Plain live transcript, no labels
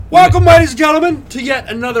Welcome, ladies and gentlemen, to yet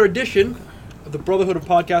another edition of the Brotherhood of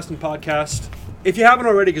Podcasting podcast. If you haven't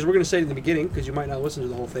already, because we're going to say it in the beginning, because you might not listen to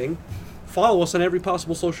the whole thing, follow us on every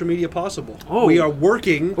possible social media possible. Oh. We are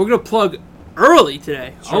working. We're going to plug early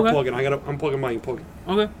today. Start plugging. I'm plugging mine. Plugging.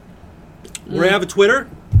 Okay. We have a Twitter.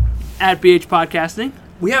 At BH Podcasting.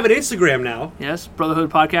 We have an Instagram now. Yes, Brotherhood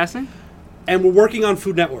Podcasting. And we're working on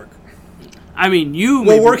Food Network. I mean, you.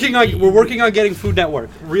 We're working on getting Food Network.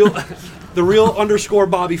 The real _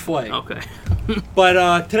 Bobby Flay. Okay.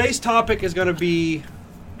 But today's topic is going to be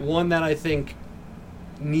one that I think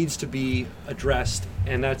needs to be addressed,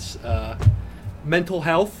 and that's mental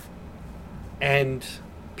health and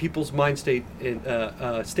people's mind state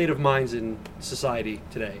of minds in society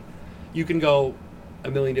today. You can go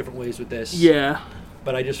a million different ways with this. Yeah.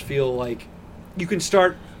 But I just feel like you can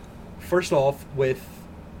start first off with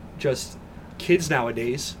just kids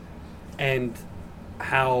nowadays and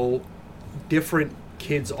how different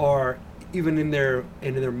kids are even in their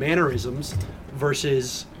mannerisms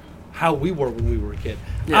versus how we were when we were a kid.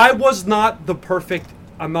 Yeah. I was not the perfect.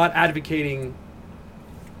 I'm not advocating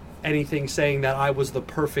anything saying that I was the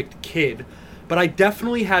perfect kid, but I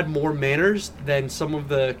definitely had more manners than some of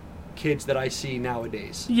the kids that I see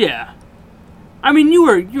nowadays. Yeah. I mean, you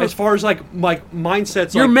were as far as like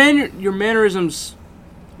mindsets. Your mannerisms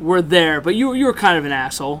were there, but you were kind of an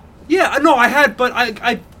asshole. Yeah, no, I had, but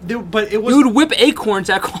but it was. You would whip acorns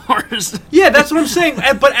at cars. Yeah, that's what I'm saying.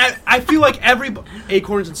 But I feel like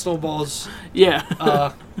acorns and snowballs. Yeah.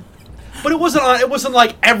 But it wasn't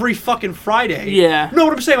like every fucking Friday. Yeah. No,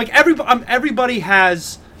 what I'm saying, like everybody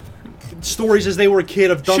has stories as they were a kid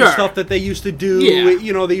of dumb stuff that they used to do. Yeah.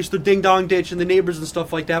 You know, they used to ding dong ditch and the neighbors and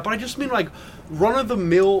stuff like that. But I just mean like run of the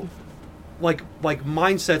mill, like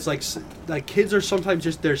mindsets. Like kids are sometimes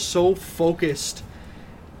just they're so focused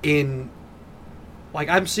in, like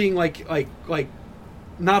I'm seeing like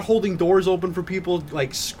not holding doors open for people.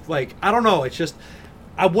 Like I don't know. It's just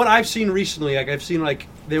what I've seen recently. Like I've seen like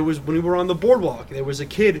there was when we were on the boardwalk. There was a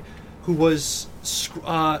kid who was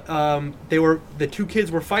the two kids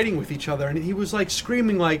were fighting with each other, and he was like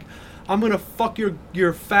screaming like, "I'm gonna fuck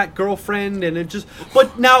your fat girlfriend," and it just.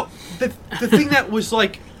 But now the thing that was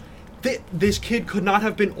like, this kid could not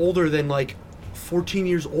have been older than like 14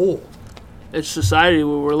 years old. It's society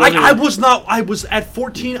where we're living. I was not. I was at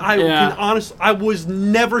 14. I was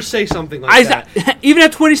never say something like that. Even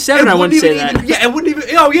at 27, I wouldn't say that. Yeah, it wouldn't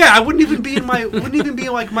even. Oh yeah, I wouldn't even be in my. Wouldn't even be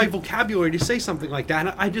like my vocabulary to say something like that.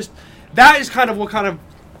 And I just. That is kind of what kind of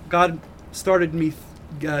God started me,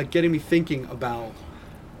 getting me thinking about,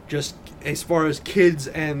 just as far as kids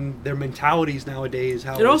and their mentalities nowadays.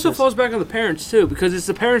 How it also falls back on the parents too, because it's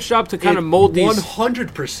the parents' job to kind of mold these.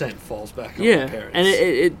 100% falls back on the parents.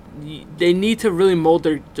 And they need to really mold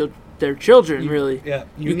their children. Really, yeah.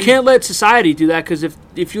 You can't let society do that, because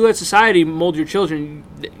if you let society mold your children,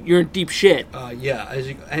 you're in deep shit. Yeah,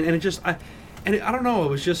 and it just I don't know. It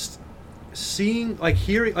was just seeing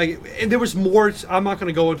hearing and there was more. I'm not going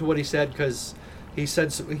to go into what he said because. He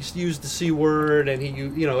said he used the C word, and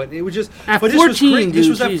it was just. At but 14, this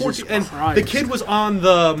was at 14, and Christ. the kid was on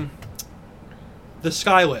the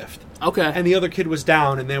skylift. Okay. And the other kid was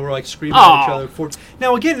down, and they were like screaming at each other.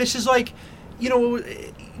 Now again, this is like,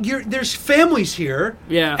 there's families here.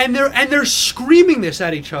 Yeah. And they're screaming this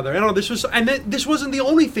at each other. This wasn't the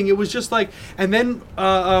only thing. It was just like, and then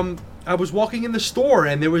I was walking in the store,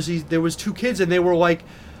 and there was two kids, and they were like,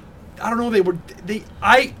 I don't know,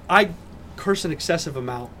 I curse an excessive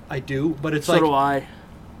amount. I do, but it's so do I.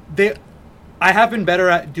 I have been better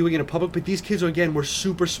at doing it in public, but these kids again were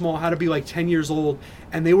super small, had to be like 10 years old,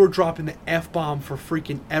 and they were dropping the F-bomb for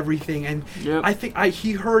freaking everything. And yep. I think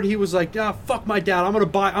he was like, fuck my dad, I'm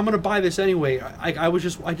gonna buy this anyway. I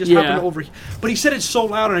just happened to over, but he said it so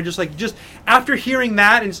loud, and I just after hearing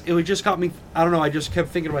that, and it just got me. I don't know. I just kept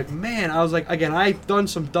thinking like, man, I was like, again, I've done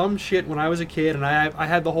some dumb shit when I was a kid, and I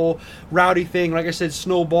had the whole rowdy thing, like I said,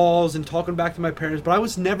 snowballs and talking back to my parents, but I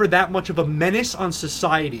was never that much of a menace on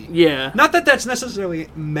society. Yeah. Not that that's necessarily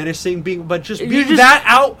menacing, being disrespectful, being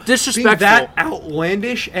that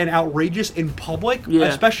outlandish and outrageous in public,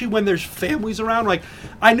 especially when there's families around. Like,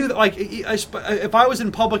 I knew that, like, if I was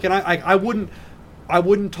in public and I wouldn't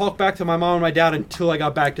talk back to my mom and my dad until I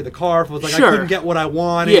got back to the car. If it was like I couldn't get what I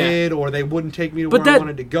wanted, or they wouldn't take me to where I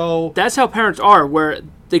wanted to go. That's how parents are, where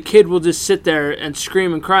the kid will just sit there and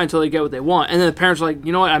scream and cry until they get what they want, and then the parents are like,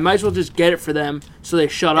 you know what, I might as well just get it for them, so they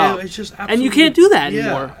shut up. It's just and you can't do that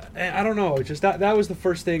anymore. I don't know. It's just that was the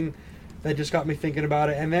first thing that just got me thinking about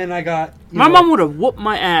it, and then I got. My mom would have whooped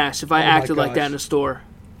my ass if I acted like that in the store.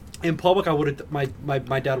 In public, I would have. My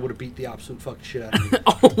dad would have beat the absolute fucking shit out of me.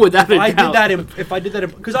 Oh, without a doubt. If I did that,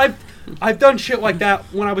 because I've done shit like that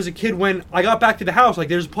when I was a kid. When I got back to the house, like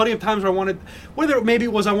there's plenty of times where I wanted, whether maybe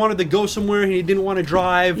it was I wanted to go somewhere and he didn't want to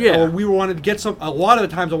drive, or we wanted to get some. A lot of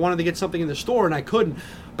the times I wanted to get something in the store and I couldn't,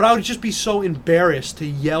 but I would just be so embarrassed to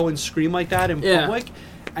yell and scream like that in public,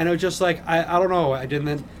 and it was just like I don't know. I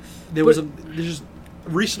didn't. There's just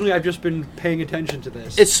recently I've just been paying attention to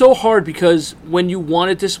this. It's so hard because when you want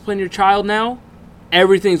to discipline your child now,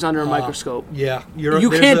 everything's under a microscope. Yeah, you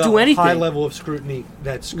can't do anything. High level of scrutiny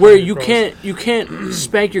that's where you can't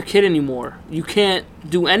spank your kid anymore. You can't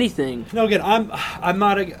do anything. No, again, I'm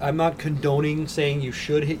not condoning saying you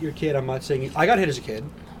should hit your kid. I'm not saying I got hit as a kid.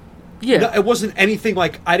 Yeah, no, it wasn't anything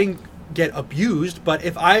like I didn't get abused, but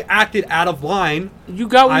if I acted out of line, you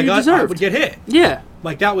got what you deserved. I would get hit. Yeah,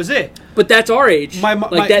 like that was it. But that's our age.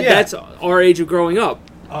 That's our age of growing up.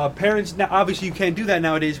 Parents, now obviously you can't do that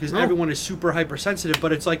nowadays because everyone is super hypersensitive,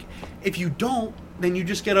 but it's like, if you don't, then you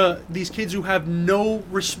just get these kids who have no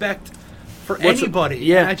respect for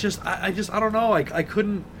anybody. And I don't know, I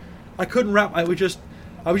couldn't wrap, I was just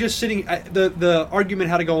sitting, the argument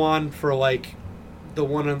had to go on for like, the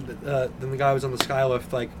one then the guy was on the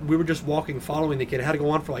skylift, like, we were just walking, following the kid, it had to go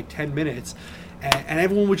on for like 10 minutes, and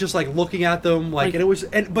everyone was just like looking at them, like, and it was,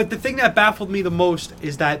 but the thing that baffled me the most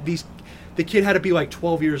is that the kid had to be like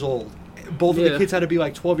 12 years old. Both of the kids had to be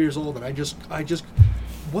like 12 years old, and I just,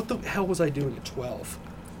 what the hell was I doing at 12?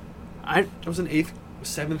 I was in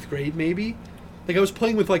 7th grade maybe. Like I was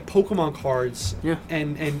playing with like Pokemon cards,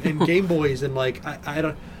 and Game Boys, and like I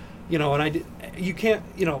don't, and you can't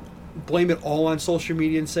blame it all on social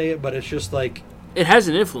media and say it, but it's just like it has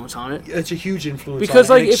an influence on it. It's a huge influence because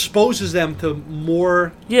on it. Like it exposes them to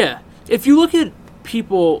more. Yeah, if you look at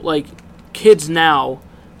people like kids now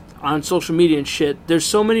on social media and shit, there's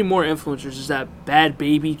so many more influencers. There's that Bad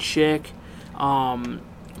Baby chick.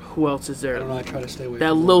 Who else is there? I don't know. I try to stay away.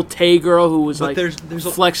 That Lil Tay girl who was there's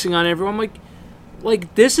flexing on everyone. I'm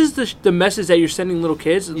like this is the message that you're sending little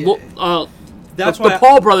kids. Yeah. That's why the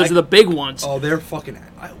Paul brothers are the big ones. Oh, they're fucking.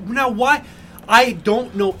 Now, why? I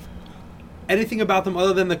don't know anything about them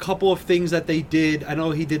other than the couple of things that they did. I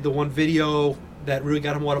know he did the one video that really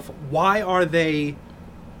got him why are they?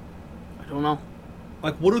 I don't know.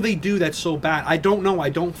 Like, what do they do that's so bad? I don't know. I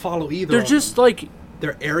don't follow either. They're just like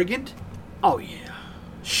they're arrogant. Oh yeah,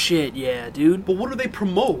 shit yeah, dude. But what do they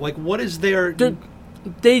promote? Like, what is their?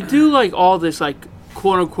 They do like all this like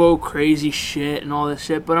quote unquote crazy shit and all this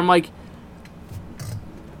shit, but I'm like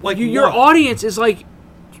your audience is like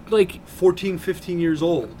 14, 15 years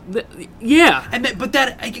old. Yeah. But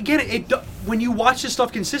again, when you watch this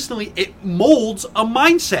stuff consistently, it molds a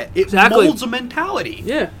mindset. It molds a mentality.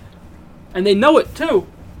 Yeah. And they know it too.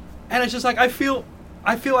 And it's just like I feel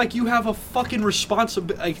like you have a fucking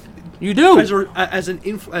responsibility. Like, you do as an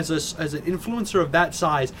influencer of that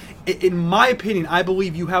size. In my opinion, I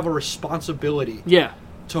believe you have a responsibility. Yeah.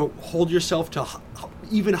 To hold yourself to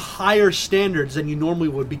even higher standards than you normally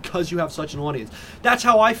would because you have such an audience. That's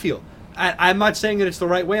how I feel. I'm not saying that it's the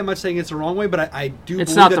right way. I'm not saying it's the wrong way, but I do.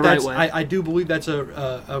 It's believe not that the right way. I do believe that's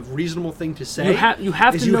a reasonable thing to say. You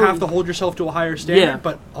have to hold yourself to a higher standard. Yeah.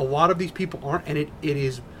 But a lot of these people aren't, and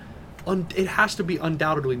it has to be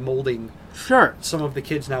undoubtedly molding. Sure. Some of the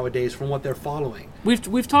kids nowadays from what they're following.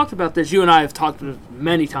 We've talked about this. You and I have talked about it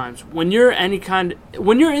many times. When you're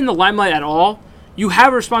in the limelight at all, you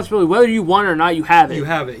have a responsibility, whether you want it or not. You have it. You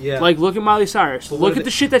have it, yeah. Like, look at Miley Cyrus. Look at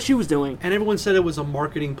the shit that she was doing. And everyone said it was a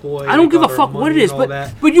marketing ploy. I don't give a fuck what it is,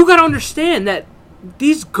 but you gotta understand that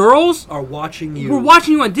these girls are watching you. We're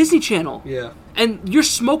watching you on Disney Channel. Yeah. And you're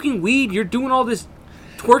smoking weed. You're doing all this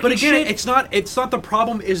twerking. But again, shit. it's not the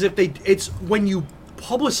problem. Is it's when you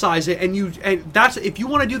publicize it and that's if you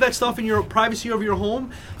want to do that stuff in your privacy of your home,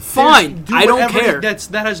 fine. I don't care.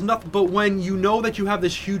 That has nothing. But when you know that you have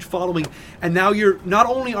this huge following, and now you're not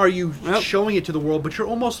only are you showing it to the world, but you're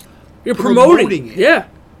promoting it. Yeah.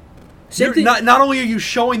 Not only are you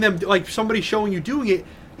showing them, like somebody showing you doing it,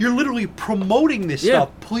 you're literally promoting this stuff.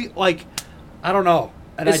 Like, I don't know.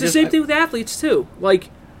 And it's the same thing with athletes too. Like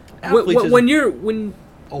when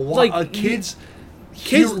kids.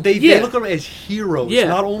 They look at them as heroes,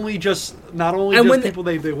 not only just people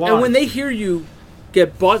they watch. And when they hear you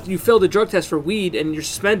get bought, you failed a drug test for weed and you're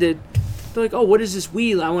suspended, they're like, "Oh, what is this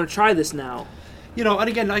weed? I want to try this now." And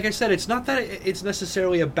again, like I said, it's not that it's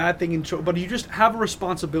necessarily a bad thing, but you just have a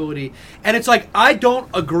responsibility. And it's like I don't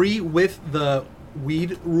agree with the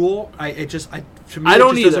weed rule. I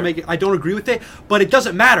don't agree with it, but it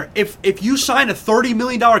doesn't matter. If you sign a $30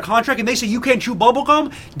 million contract and they say you can't chew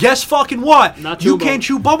bubblegum, guess fucking what? You can't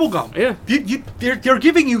chew bubblegum. Yeah. They're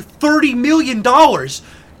giving you $30 million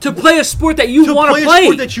to play a sport that you want to play.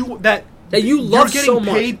 A sport that you love so You're much.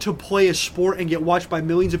 getting paid to play a sport and get watched by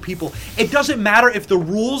millions of people. It doesn't matter if the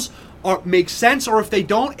rules make sense or if they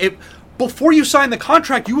don't. Before you sign the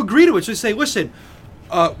contract, you agree to it. So say, listen,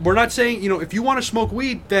 we're not saying, if you want to smoke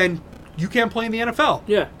weed, then you can't play in the NFL.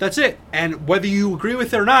 Yeah. That's it. And whether you agree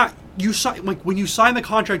with it or not, when you sign the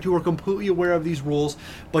contract, you are completely aware of these rules,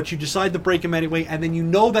 but you decide to break them anyway, and then you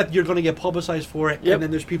know that you're going to get publicized for it, Yep. and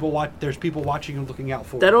then there's people watching and looking out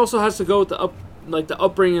for it. That also has to go with the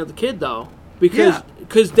upbringing of the kid, though,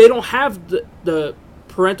 because they don't have the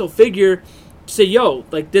parental figure to say, "Yo,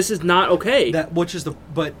 like this is not okay."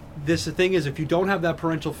 But the thing is, if you don't have that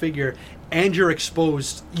parental figure and you're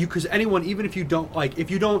exposed, because anyone, even if you don't,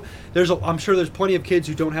 I'm sure there's plenty of kids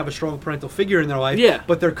who don't have a strong parental figure in their life, Yeah.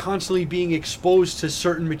 but they're constantly being exposed to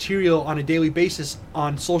certain material on a daily basis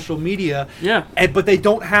on social media, Yeah. but they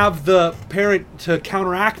don't have the parent to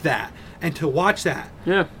counteract that and to watch that.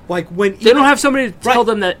 Yeah. Like when They don't have somebody to tell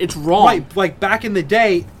them that it's wrong. Right, like back in the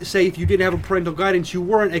day, say if you didn't have a parental guidance, you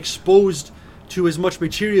weren't exposed to as much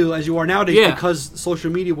material as you are nowadays because social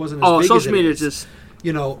media wasn't as big as social it media is. just...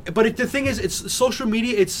 But the thing is, it's social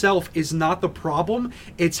media itself is not the problem.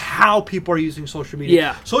 It's how people are using social media.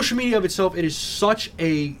 Yeah. Social media of itself, it is such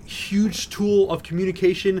a huge tool of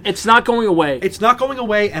communication. It's not going away. It's not going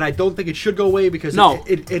away, and I don't think it should go away because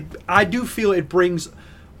I do feel it brings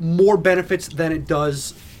more benefits than it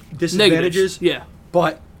does disadvantages. Negatives. Yeah.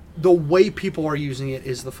 But the way people are using it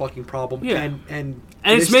is the fucking problem. Yeah. And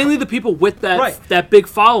it's mainly the people with that Right. that big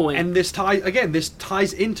following. And this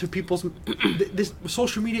ties into people's. This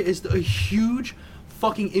social media is a huge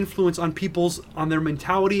fucking influence on their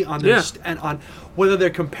mentality, on their and on whether they're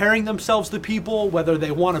comparing themselves to people, whether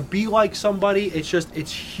they want to be like somebody.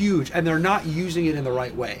 It's huge, and they're not using it in the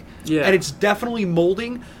right way. Yeah. And it's definitely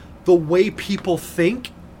molding the way people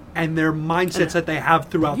think and their mindsets that they have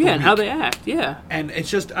throughout the week. and how they act. Yeah. And it's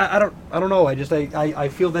just I don't know. I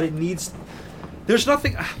feel that it needs. There's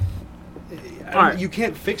nothing. Right. You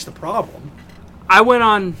can't fix the problem. I went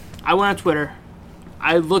on Twitter.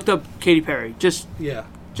 I looked up Katy Perry just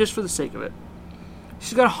for the sake of it.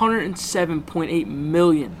 She's got 107.8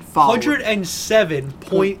 million followers.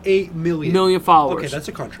 107.8 million followers. Okay, that's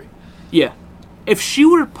a country. Yeah. If she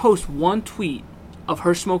were to post one tweet of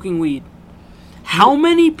her smoking weed, how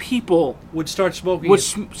many people Would start smoking would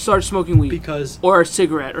it start smoking weed? because Or a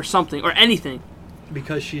cigarette or something or anything.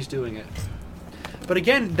 she's doing it. But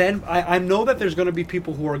again, then I know that there's going to be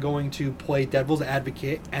people who are going to play devil's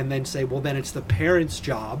advocate and then say, well, then it's the parents'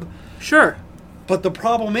 job. Sure. But the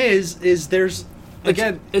problem is there's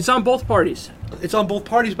again, It's on both parties. it's on both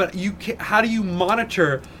parties. But how do you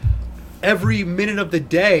monitor every minute of the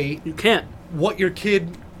day You can't. what your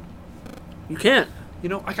kid? You can't.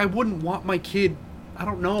 I wouldn't want my kid. I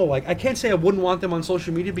don't know. Like, I can't say I wouldn't want them on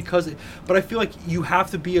social media but I feel like you have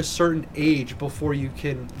to be a certain age before you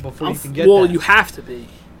can get well, that. you have to be.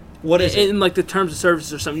 What is it? In like the terms of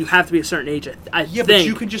service or something, you have to be a certain age. I Yeah, think. but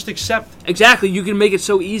you can just accept. Exactly. You can make it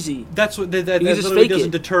so easy. That's what that You just literally fake doesn't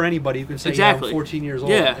it. deter anybody. You can say, Exactly. I'm 14 years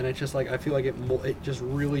old, Yeah. and it's just like I feel like it just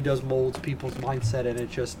really does mold people's mindset, and it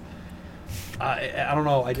just. I don't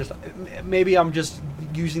know. Maybe I'm just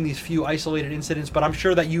using these few isolated incidents, but I'm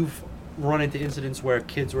sure that you've run into incidents where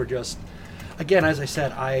kids were just, again, as I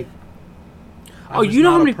said, I was you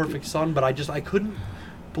know not how many a perfect son, but I couldn't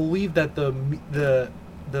believe that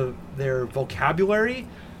their vocabulary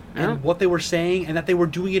and what they were saying, and that they were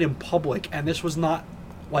doing it in public, and this was not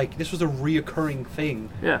this was a reoccurring thing.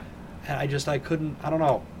 Yeah. And I couldn't. I don't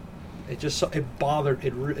know. It just bothered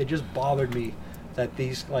me that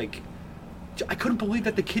these I couldn't believe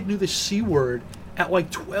that the kid knew the C word at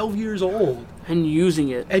 12 years old And using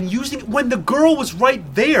it. and using it when the girl was right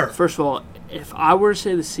there. First of all, if I were to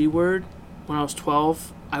say the C word when I was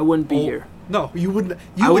 12, I wouldn't be here. No, you wouldn't. I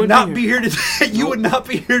You would wouldn't not be be here today. You Nope. would not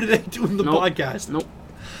be here today doing the Nope. podcast. Nope.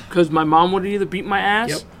 Because my mom would either beat my ass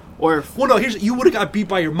Yep. or if... Well, no. You would have got beat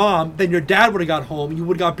by your mom. Then your dad would have got home. You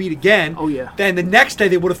would have got beat again. Oh, yeah. Then the next day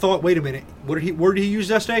they would have thought, wait a minute, where did he use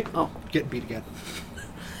yesterday? Oh. Getting beat again.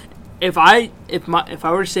 If I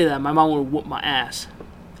were to say that, my mom would whoop my ass.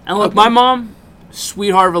 And look, my mom,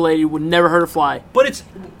 sweetheart of a lady, would never hurt a fly. But it's.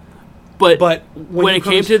 But you when it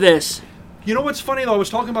came comes- to this, You know what's funny though? I was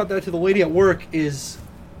talking about that to the lady at work. Is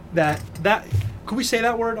that could we say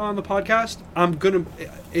that word on the podcast?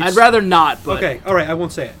 I'd rather not. But Okay, all right, I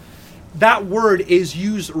won't say it. That word is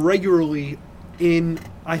used regularly in,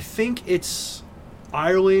 I think it's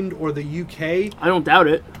Ireland or the UK, I don't doubt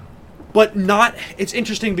it. but not. It's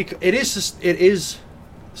interesting because it is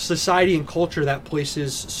society and culture that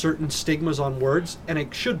places certain stigmas on words, and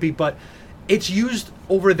it should be, but it's used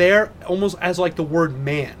over there almost as the word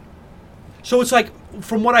man. So it's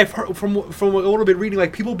from what I've heard, from a little bit reading,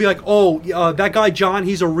 like people be like, oh, that guy John,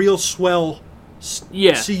 he's a real swell.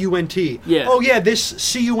 Yeah. CUNT. Yeah. Oh yeah,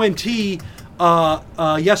 this CUNT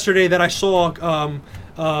yesterday that I saw.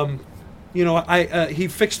 He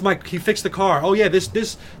fixed the car. Oh yeah, this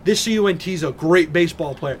CUNT's a great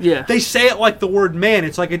baseball player. Yeah. They say it like the word man.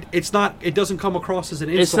 It's like it's not. It doesn't come across as an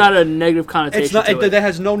insult. It's not a negative connotation. It's not. To it. That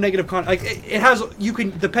has no negative like it has. You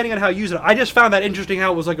can, depending on how you use it. I just found that interesting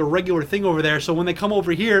how it was like a regular thing over there. So when they come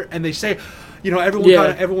over here and they say,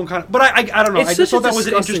 everyone kind of. But I don't know. It's I just thought that was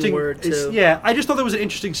an disgusting interesting word too. Yeah, I just thought that was an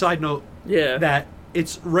interesting side note. Yeah. That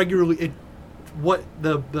it's regularly what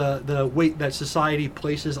the weight that society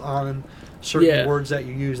places on certain words that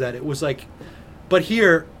you use, that it was like, but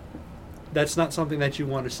here that's not something that you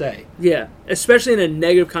want to say. Yeah, especially in a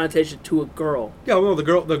negative connotation to a girl. Yeah, well, the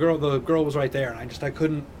girl was right there, and I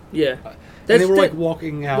couldn't. Yeah, and they were like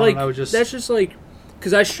walking out, and I was just. That's just like,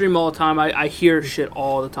 because I stream all the time. I hear shit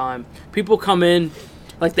all the time. People come in,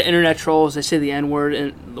 like the internet trolls. They say the N word,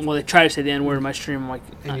 and they try to say the N word in my stream. I'm like,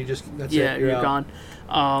 and you just that's yeah, it, you're gone.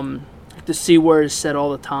 The C word is said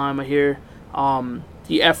all the time. I hear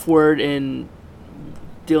the F word in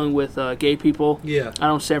dealing with gay people. Yeah, I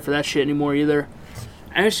don't stand for that shit anymore either.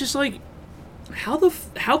 And it's just like,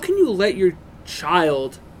 how can you let your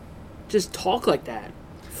child just talk like that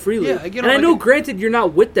freely? Yeah, and I know, granted, you're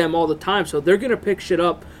not with them all the time, so they're gonna pick shit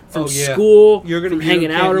up from school, from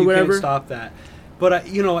hanging out or whatever. You can't stop that. But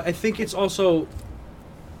I think it's also.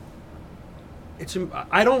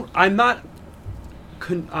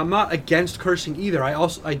 I'm not against cursing either.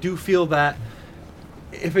 I do feel that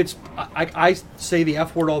if it's I say the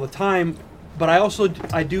F word all the time, but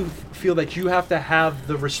I do feel that you have to have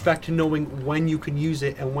the respect to knowing when you can use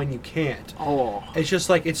it and when you can't. Oh, it's just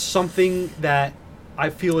like it's something that I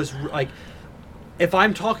feel is like, if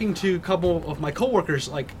I'm talking to a couple of my coworkers,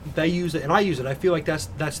 like they use it and I use it, I feel like that's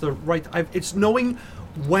the right. It's knowing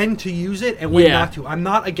when to use it and when not to. I'm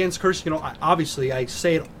not against cursing. Obviously, I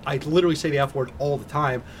literally say the F word all the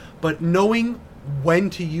time, but knowing when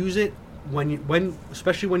to use it, when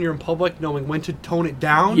especially when you're in public, knowing when to tone it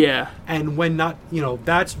down, and when not.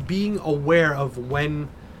 That's being aware of when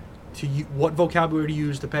to what vocabulary to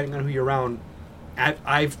use depending on who you're around.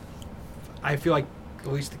 I feel like at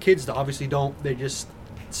least the kids obviously don't. They just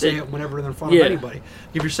say it whenever they're in front of anybody.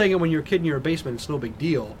 If you're saying it when you're a kid in your basement, it's no big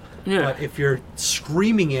deal. Yeah. But if you're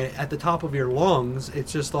screaming it at the top of your lungs,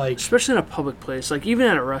 it's just like... Especially in a public place, like even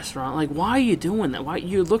at a restaurant. Like, why are you doing that? Why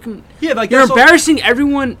you're looking... Yeah, like you're embarrassing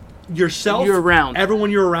everyone... Yourself, you're around.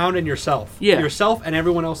 Everyone you're around, and yourself. Yeah. Yourself and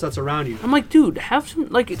everyone else that's around you. I'm like, dude, have some...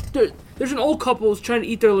 Like, there's an old couple who's trying to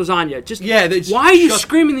eat their lasagna. Just... Yeah, why are you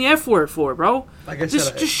screaming the F word for, bro? Like I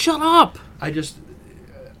said... Just shut up. I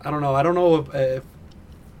don't know. I don't know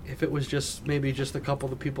if it was just maybe just a couple of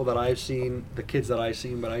the people that I've seen, the kids that I've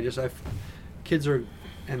seen, but kids are,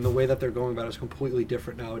 and the way that they're going about it is completely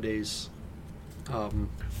different nowadays. And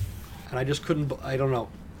I just couldn't, I don't know.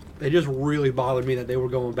 It just really bothered me that they were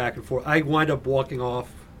going back and forth. I wound up walking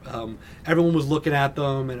off. Everyone was looking at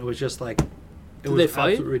them, and it was just like, it was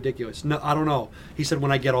absolutely ridiculous. No, I don't know. He said,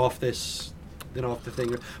 when I get off this, then off the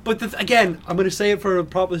thing. But again, I'm going to say it for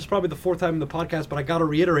this is probably the fourth time in the podcast, but I got to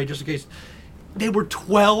reiterate just in case. They were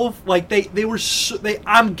 12. Like they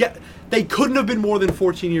couldn't have been more than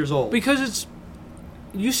 14 years old. Because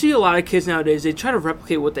you see a lot of kids nowadays. They try to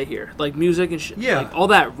replicate what they hear, like music and shit. Yeah, like all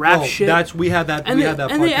that rap shit. We had that. And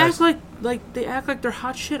they act like they're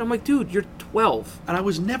hot shit. I'm like, dude, you're 12. And I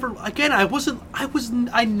was never. Again,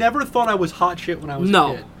 I never thought I was hot shit when I was a kid.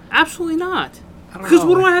 No, absolutely not. Because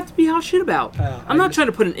what do I have to be hot shit about? I'm not trying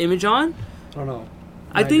to put an image on. I don't know.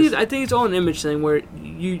 I think it's all an image thing where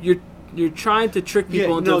you're trying to trick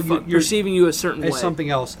people into perceiving you a certain way. It's something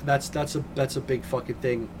else. That's a big fucking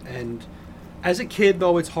thing. And as a kid,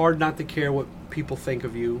 though, it's hard not to care what people think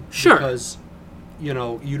of you. Sure. Because you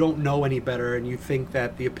don't know any better, and you think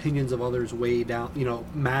that the opinions of others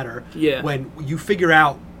matter. Yeah. When you figure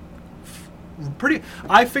out.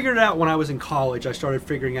 I figured it out when I was in college. I started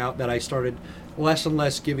figuring out that I started less and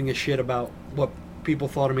less giving a shit about what people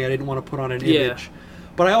thought of me. I didn't want to put on an image.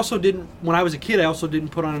 But I also didn't, when I was a kid, I also didn't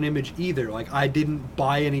put on an image either. Like, I didn't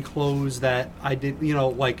buy any clothes that I did,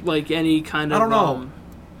 like any kind of... I don't know.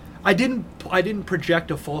 I didn't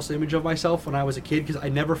project a false image of myself when I was a kid because I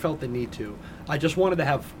never felt the need to. I just wanted to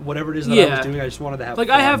have whatever it is that I was doing. I just wanted to have fun.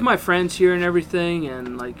 I have my friends here and everything,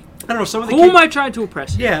 and like... I don't know, some of the kids... Who am I trying to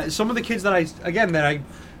impress? Yeah, some of the kids that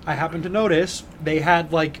I happened to notice, they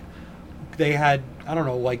had, I don't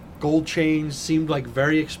know, like gold chains, seemed like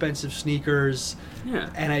very expensive sneakers.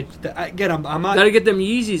 Yeah. And I'm not... Gotta get them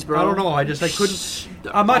Yeezys, bro. I don't know, I couldn't...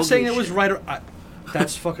 I'm not saying it was right or...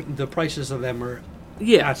 that's fucking... The prices of them are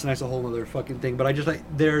Yeah. that's a whole other fucking thing. But I just like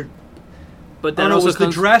they're. But I that don't know. also Was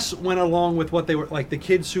comes, the dress went along with what they were like? The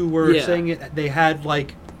kids who were Yeah. saying it, they had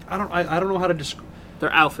like I don't know how to describe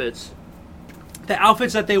their outfits. the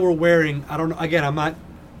outfits that they were wearing. I don't know. Again, I'm not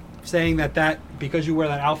saying that because you wear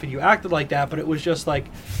that outfit you acted like that, but it was just like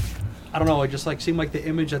I don't know. It just like seemed like the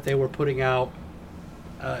image that they were putting out.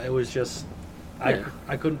 It was just. Yeah.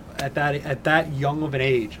 I couldn't at that young of an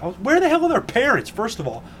age. Where the hell are their parents? First of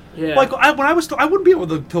all, Yeah. like I wouldn't be able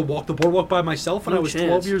to walk the boardwalk by myself when No I was chance.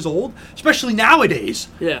 12 years old. Especially nowadays.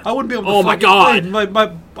 Yeah. I wouldn't be able. to Oh my fucking- God.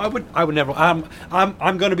 I would never.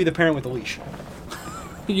 I'm gonna be the parent with a leash.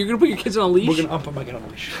 You're gonna put your kids on a leash? I'm putting my kid on a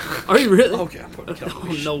leash. Are you really? Okay, I'm putting my kid on a Oh,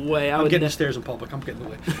 leash. no way. I I'm would getting ne- the stairs in public. I'm getting the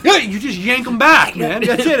way. Yeah, you just yank them back, man.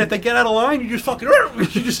 That's it. If they get out of line, you just fucking you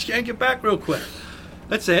just yank it back real quick.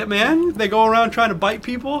 That's it, man. If they go around trying to bite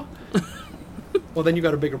people. Well, then you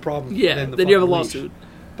got a bigger problem. Yeah, than the then you have a fucking leash. lawsuit.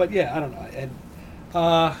 But yeah, I don't know.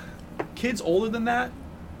 And kids older than that,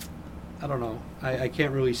 I don't know. I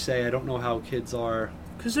can't really say. I don't know how kids are.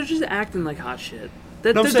 Because they're just acting like hot shit. No,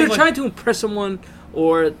 I'm They're saying, like- trying to impress someone,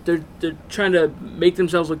 or they're trying to make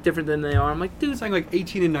themselves look different than they are. I'm like, dude, It's like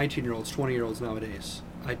 18 and 19-year-olds, 20-year-olds nowadays.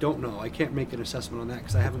 I don't know. I can't make an assessment on that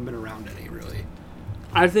because I haven't been around any really.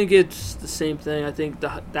 I think it's the same thing. I think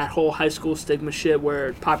that whole high school stigma shit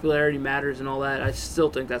where popularity matters and all that, I still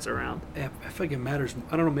think that's around. I feel like it matters.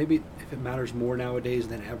 I don't know. Maybe if it matters more nowadays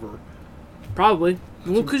than ever. Probably.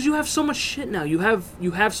 Well, because you have so much shit now. You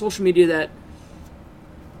have social media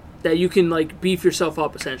that you can like beef yourself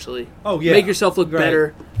up essentially. Oh yeah, Make yourself look Right.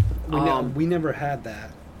 better. We never had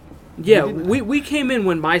that. Yeah, we didn't- we came in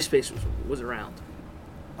when MySpace was around.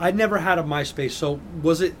 I never had a MySpace. So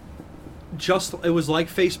was it just? It was like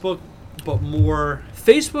Facebook, but more.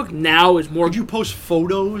 Facebook now is more. Could you post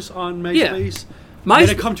photos on Yeah. MySpace? My-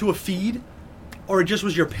 Did it come to a feed, or it just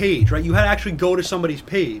was your page? Right, you had to actually go to somebody's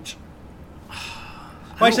page.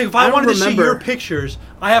 Like, say, if I I don't wanted to see remember. your pictures,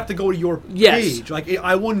 I have to go to your Yes. page. Like,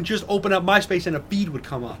 I wouldn't just open up MySpace and a feed would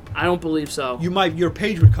come up. I don't believe so. Your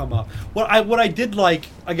page would come up. What I did like,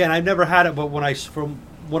 again, I've never had it, but from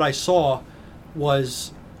what I saw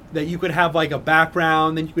was that you could have like a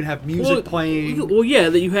background, then you could have music playing. Well, yeah,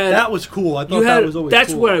 that you had. That was cool. I thought you had. that was always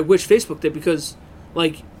That's cool. what I wish Facebook did because,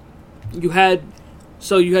 like, you had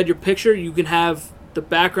your picture. You can have the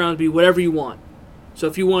background be whatever you want. So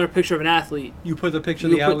if you want a picture of an athlete, You put the picture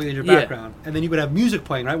of You the put- athlete as your yeah. background, and then you would have music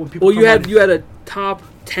playing, right? When people well, you come had on. a top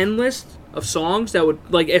 10 list of songs that would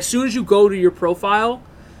like as soon as you go to your profile,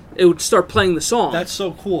 it would start playing the song. That's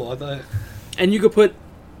so cool. And you could put,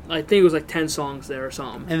 I think it was like 10 songs there or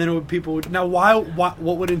something. And then people would now why what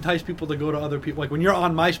would entice people to go to other people? Like when you're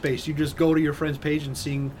on MySpace, you just go to your friend's page and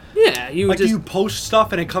seeing. Yeah, you Like just do you post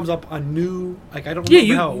stuff and it comes up on new? Like I don't yeah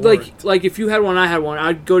remember you how it like worked. like if you had one, I had one.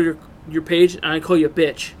 I'd go to your page and I'd call you a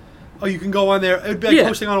bitch. Oh, you can go on there. It'd be like Yeah.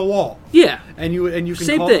 posting on a wall. Yeah, And you can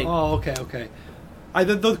Same call, thing. Oh, okay.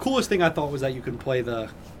 The coolest thing I thought was that you can play the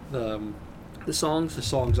songs.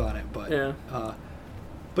 songs on it, but Yeah.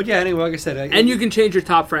 But yeah. Anyway, like I said, And you can change your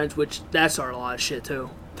top friends, which that's a lot of shit too.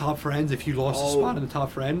 top friends. If you lost a Oh. spot in the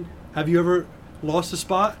top friend, have you ever lost a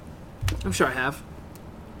spot? I'm sure I have.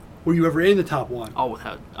 Were you ever in the top one? Oh,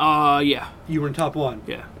 without. Yeah, You were in top one.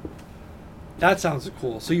 yeah. That sounds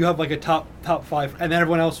cool. So you have like a top five, and then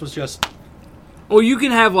everyone else was just Or you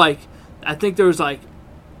can have like, I think there was like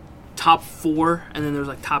top 4, and then there was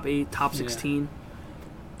like top 8, top 16,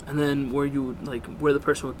 and then where you would like where the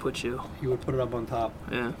person would put you. you would put it up on top.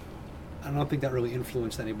 Yeah. I don't think that really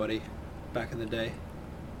influenced anybody back in the day.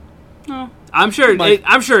 No, I'm sure. Like-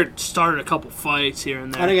 I'm sure it started a couple fights here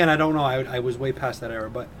and there. And again, I don't know. I was way past that era,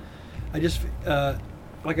 but I just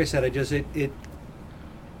like I said, it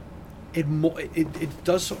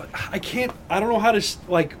does. So, I don't know how to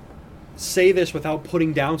like say this without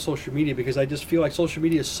putting down social media because I just feel like social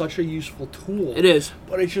media is such a useful tool. It is.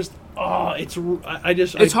 but it's just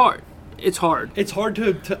it's hard. It's hard. It's hard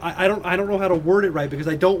to I don't know how to word it right because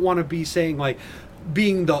I don't want to be saying like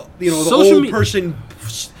being the the Social old me- person.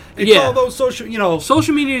 It's Yeah. all those social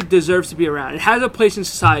Social media deserves to be around. It has a place in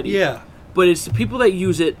society. yeah. But it's the people that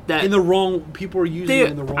use it that In the wrong people are using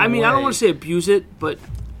it in the wrong way. I mean, I don't want to say abuse it, but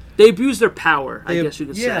they abuse their power. I They- guess you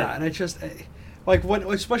could say. Yeah, and it's just like when,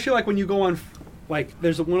 especially like when you go on, like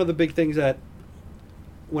there's one of the big things that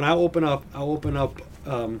when I'll open up. I'm gonna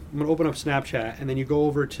open up Snapchat, and then you go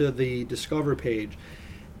over to the Discover page,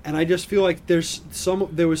 and I just feel like there was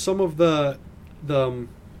some of the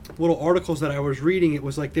little articles that I was reading. It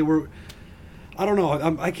was like they were. I don't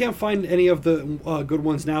know. I can't find any of the good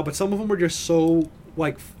ones now, but some of them were just so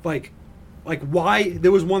like like why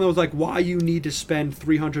there was one that was like why you need to spend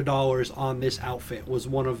 $300 on this outfit was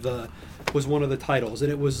one of the titles,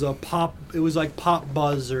 and it was like Pop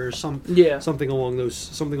Buzz or something along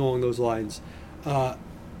those lines,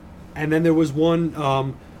 and then there was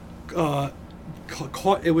one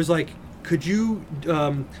it was like, could you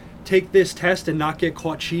take this test and not get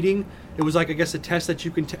caught cheating? It was like, I guess, a test that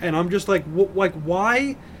you can and I'm just like,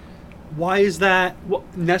 why is that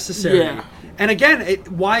necessary? Yeah. And again,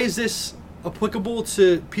 why is this applicable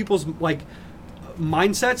to people's like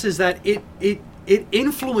mindsets? Is that it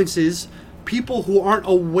influences people who aren't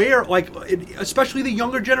aware, like especially the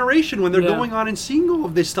younger generation, when they're going on and seeing all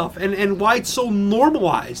of this stuff, and why it's so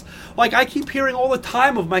normalized. Like, I keep hearing all the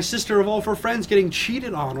time of my sister of all of her friends getting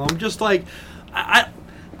cheated on. I'm just like, I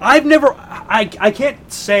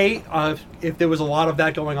can't say if there was a lot of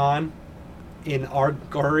that going on in our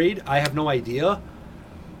grade. I have no idea.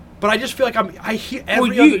 But I just feel like I hear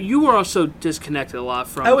every other... you were also disconnected a lot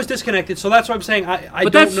from... I was disconnected, so that's what I'm saying. I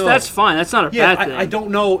but don't know. That's fine. That's not a bad thing. I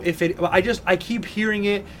don't know if it... I keep hearing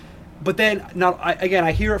it, but then,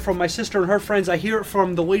 I hear it from my sister and her friends. I hear it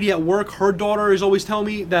from the lady at work. Her daughter is always telling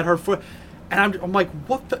me that her... And I'm like,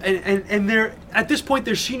 what the... And they're... At this point,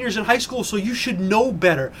 they're seniors in high school, so you should know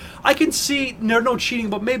better. I can see there's no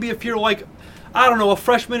cheating, but maybe if you're like... I don't know, a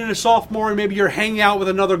freshman and a sophomore, and maybe you're hanging out with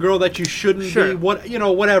another girl that you shouldn't be,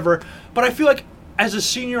 whatever. But I feel like as a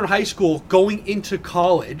senior in high school, going into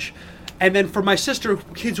college, and then for my sister,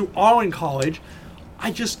 kids who are in college,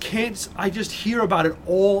 I just hear about it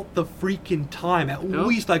all the freaking time. At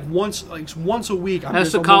least like once a week.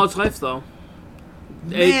 That's the college life, though.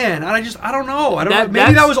 Man, I don't know.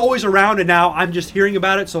 Maybe that was always around, and now I'm just hearing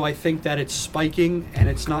about it, so I think that it's spiking, and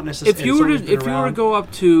it's not necessarily. If you were to go up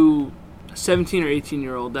to 17 or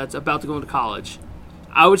 18-year-old that's about to go into college,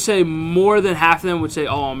 I would say more than half of them would say,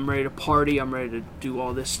 oh, I'm ready to party, I'm ready to do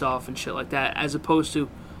all this stuff and shit like that, as opposed to,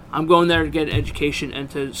 I'm going there to get an education and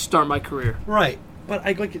to start my career. Right. But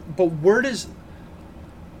where does...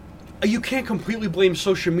 You can't completely blame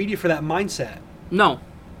social media for that mindset. No.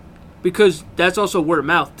 Because that's also word of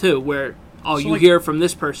mouth, too, where... Oh, so you hear from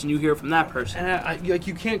this person, you hear from that person. And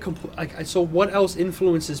you can't... so what else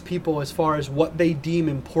influences people as far as what they deem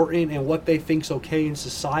important and what they think's okay in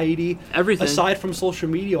society? Everything. Aside from social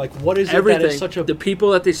media, like, what is it that is such a... The people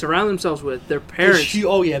that they surround themselves with, their parents.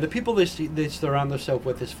 The people they surround themselves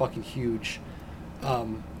with is fucking huge.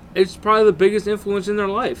 It's probably the biggest influence in their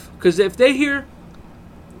life. Because if they hear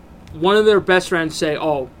one of their best friends say,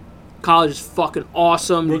 oh, college is fucking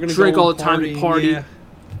awesome, you drink all the time, you party,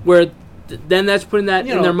 where... Then that's putting that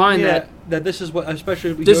in their mind that this is what,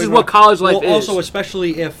 especially this is what college life is. Also,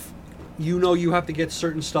 especially if you have to get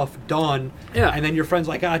certain stuff done, and then your friend's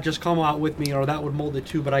like, just come out with me, or that would mold it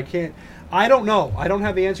too. But I can't. I don't know. I don't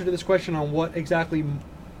have the answer to this question on what exactly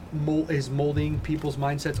is molding people's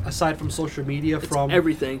mindsets aside from social media, from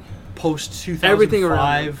everything post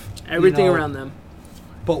 2005, everything around them.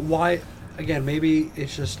 But why? Again, maybe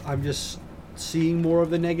it's just I'm just seeing more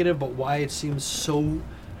of the negative, but why it seems so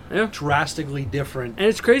drastically different. And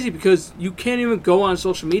it's crazy because you can't even go on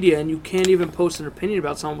social media and you can't even post an opinion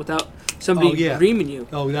about something without somebody reaming you.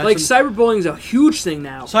 Like cyberbullying is a huge thing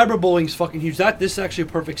now. Cyberbullying is fucking huge. This is actually a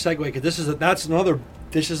perfect segue because this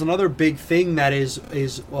is another big thing that is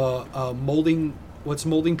molding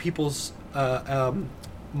people's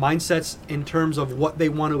mindsets in terms of what they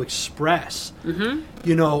want to express.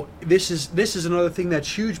 Mm-hmm. This is another thing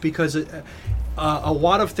that's huge because a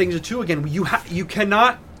lot of things too. Again, you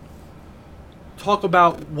cannot talk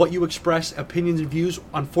about what you express, opinions and views,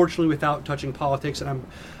 unfortunately, without touching politics. And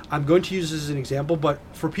I'm going to use this as an example, but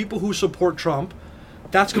for people who support Trump,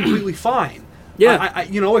 that's completely fine. Yeah.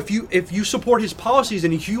 If you support his policies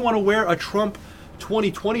and if you want to wear a Trump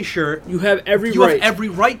 2020 shirt, you have every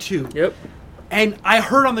right to. Yep. And I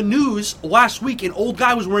heard on the news last week an old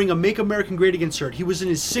guy was wearing a Make America Great Again shirt. He was in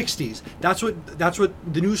his 60s. That's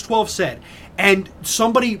what the News 12 said. And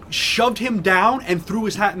somebody shoved him down and threw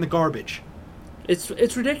his hat in the garbage.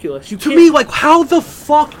 It's ridiculous. To me, like, how the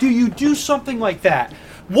fuck do you do something like that?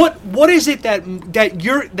 What is it that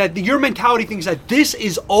your mentality thinks that this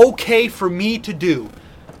is okay for me to do?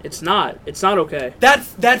 It's not. It's not okay.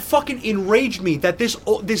 That fucking enraged me. That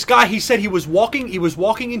this guy, he said he was walking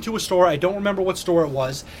into a store. I don't remember what store it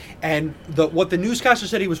was. And what the newscaster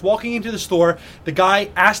said, he was walking into the store. The guy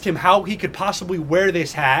asked him how he could possibly wear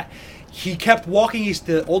this hat. He kept walking.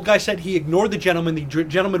 The old guy said he ignored the gentleman. The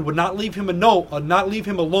gentleman would not leave him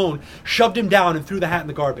alone. Shoved him down and threw the hat in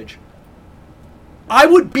the garbage. I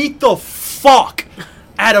would beat the fuck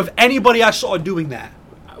out of anybody I saw doing that.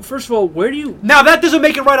 first of all, where do you... Now, that doesn't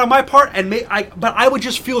make it right on my part, but I would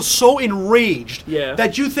just feel so enraged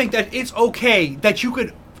that you think that it's okay that you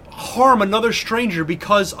could harm another stranger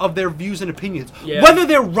because of their views and opinions. Yeah. Whether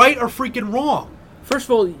they're right or freaking wrong. First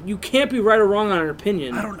of all, you can't be right or wrong on an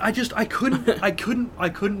opinion. I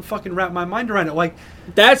couldn't fucking wrap my mind around it. Like,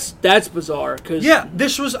 that's bizarre. Cause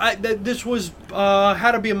this was had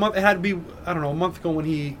to be a month. It had to be, I don't know, a month ago when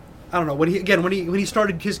he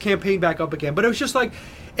started his campaign back up again. But it was just like,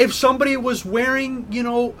 if somebody was wearing,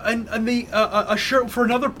 a shirt for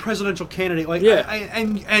another presidential candidate, like,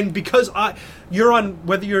 and because you're on,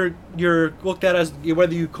 whether you're looked at as,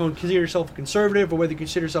 whether you consider yourself a conservative or whether you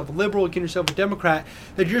consider yourself a liberal or consider yourself a Democrat,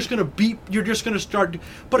 that you're just gonna start.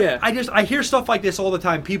 But I hear stuff like this all the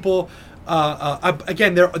time. People.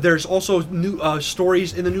 Again, there's also new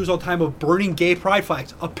stories in the news all the time of burning gay pride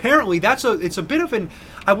flags. Apparently, it's a bit of an,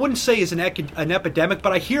 I wouldn't say is an epidemic,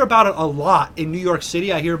 but I hear about it a lot in New York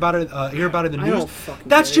City. I hear about it in the news.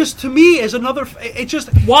 That's just, to me, is another. It just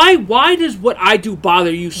why does what I do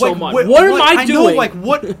bother you so much? What am I doing? I know,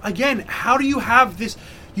 what again? How do you have this?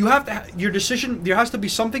 You have to your decision. There has to be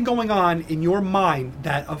something going on in your mind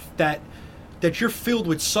that you're filled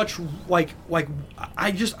with such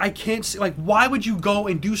I can't see, like, why would you go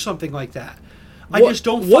and do something like that? I just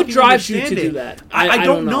don't. What drives you to do that? I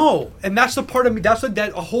don't know, and that's the part of me. That's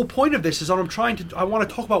a whole point of this is that I want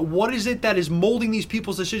to talk about what is it that is molding these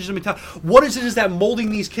people's decisions. What is it is that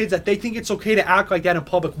molding these kids that they think it's okay to act like that in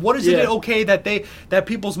public? What is it okay that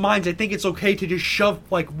people's minds they think it's okay to just shove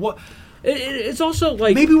like what? It's also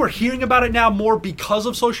like maybe we're hearing about it now more because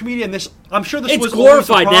of social media, and this. I'm sure this was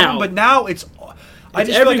glorified always a problem, now, but now it's. I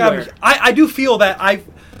just everywhere. feel like I do feel that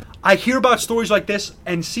I hear about stories like this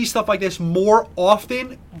and see stuff like this more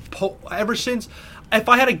often. Ever since, if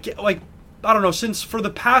I had to I don't know, since for the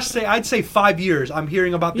past I'd say 5 years, I'm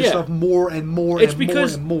hearing about this stuff more and more more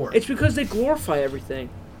and more. It's because they glorify everything.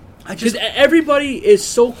 Because everybody is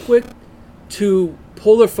so quick to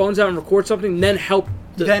pull their phones out and record something, and then help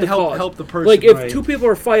the person. Like, if two people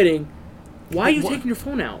are fighting, why are you taking your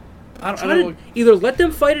phone out? I don't know. Either let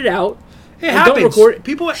them fight it out. It happens. Don't record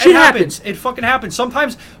it. It happens. It fucking happens.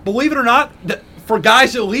 Sometimes, believe it or not, for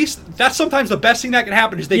guys at least, that's sometimes the best thing that can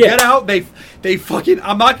happen is they get out, they fucking.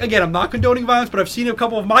 I'm not condoning violence, but I've seen a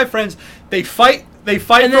couple of my friends. They fight for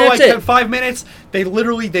like 5 minutes.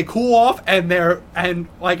 They cool off, and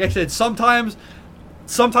like I said, sometimes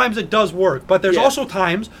it does work, but there's also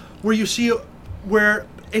times where you see where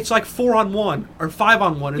it's like 4-on-1 or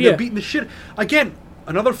 5-on-1, and they're beating the shit. Again,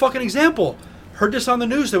 another fucking example. Heard this on the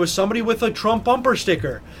news. There was somebody with a Trump bumper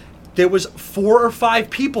sticker. There was 4 or 5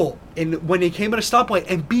 people when they came at a stoplight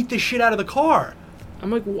and beat the shit out of the car. I'm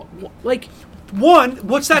like, like. One,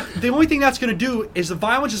 what's that? The only thing that's going to do is the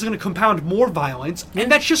violence is going to compound more violence,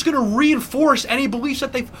 and that's just going to reinforce any beliefs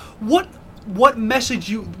that they've. What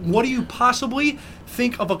message what do you possibly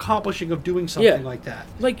think of accomplishing of doing something like that?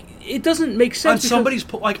 Like, it doesn't make sense on somebody's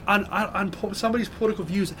on somebody's political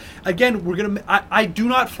views. Again, I do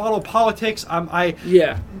not follow politics.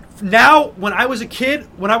 Now, when I was a kid,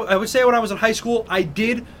 I would say when I was in high school, I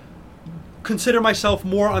did consider myself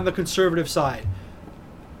more on the conservative side.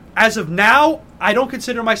 As of now, I don't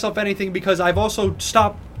consider myself anything because I've also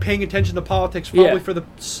stopped paying attention to politics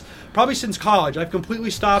probably since college. I've completely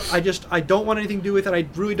stopped. I don't want anything to do with it. I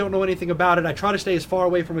really don't know anything about it. I try to stay as far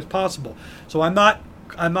away from it as possible. So I'm not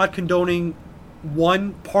condoning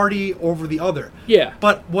one party over the other. Yeah.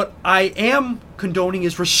 But what I am condoning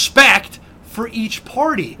is respect for each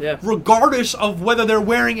party, regardless of whether they're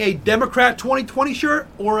wearing a Democrat 2020 shirt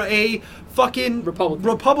or a fucking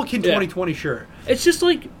Republican 2020 shirt. It's just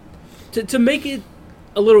like to make it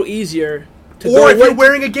a little easier. Or if you're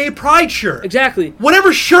wearing a gay pride shirt. Exactly.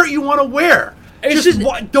 Whatever shirt you want to wear.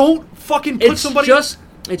 Don't fucking put somebody...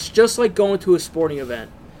 It's just like going to a sporting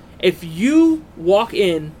event. If you walk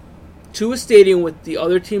in to a stadium with the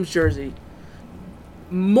other team's jersey,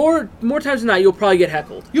 more times than not, you'll probably get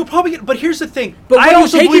heckled. But here's the thing. I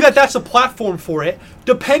also believe that that's a platform for it,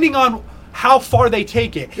 depending on how far they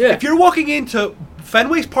take it. Yeah. If you're walking into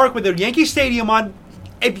Fenway Park with a Yankee Stadium on,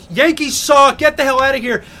 if Yankees suck, get the hell out of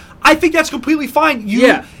here, I think that's completely fine.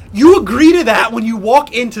 You agree to that when you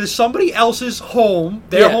walk into somebody else's home,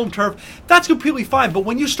 their home turf. That's completely fine. But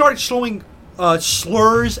when you start throwing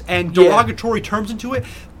slurs and derogatory terms into it,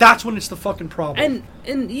 that's when it's the fucking problem.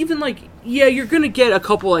 And even like, you're gonna get a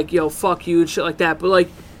couple like, fuck you and shit like that. But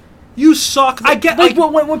like, you suck. I get like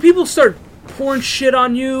when people start pouring shit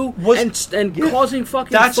on you and causing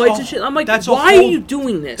fucking fights and shit. I'm like, why are you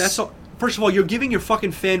doing this? first of all, you're giving your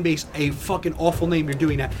fucking fan base a fucking awful name. You're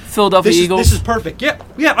doing that. Philadelphia Eagles. This is perfect. Yeah.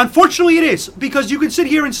 Unfortunately, it is, because you can sit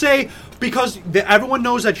here and say, because everyone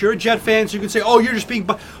knows that you're a Jet fan, so you can say, oh, you're just being.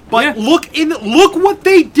 But look what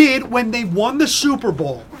they did when they won the Super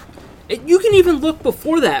Bowl. You can even look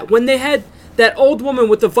before that when they had that old woman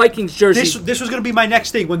with the Vikings jersey. This was going to be my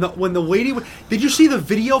next thing. When the lady, did you see the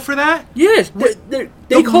video for that? Yes,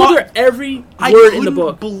 they called her every word in the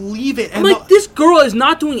book. I couldn't believe it. I'm like, this girl is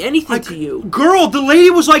not doing anything to you. Girl, the lady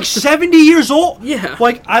was like 70 years old. Yeah.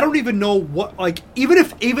 Like, I don't even know what. Like, even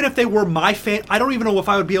if they were my fan, I don't even know if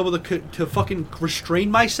I would be able to fucking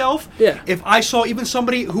restrain myself. Yeah. If I saw even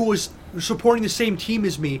somebody who was supporting the same team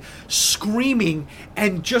as me screaming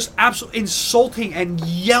and just absolutely insulting and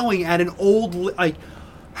yelling at an old, like,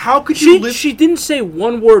 how could you live? She didn't say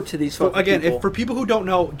one word to these fucking again, people. for people who don't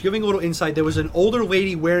know, giving a little insight, there was an older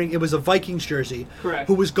lady wearing, it was a Vikings jersey. Correct.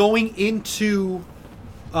 Who was going into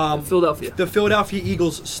Philadelphia. the Philadelphia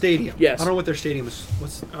Eagles stadium. Yes. I don't know what their stadium is.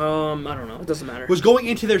 I don't know. It doesn't matter. Was going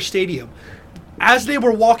into their stadium. As they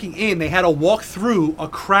were walking in, they had to walk through a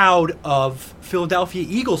crowd of Philadelphia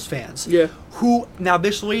Eagles fans. Yeah. Who, now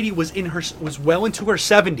this lady was well into her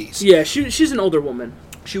 70s. Yeah, she's an older woman.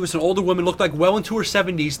 She was an older woman, looked like well into her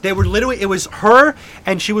 70s. They were literally, it was her,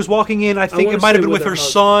 and she was walking in, I think it might have been with her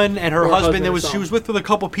son and her husband. She was with a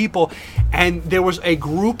couple people, and there was a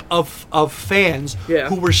group of fans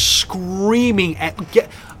who were screaming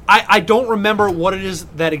I don't remember what it is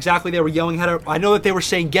that exactly they were yelling at her. I know that they were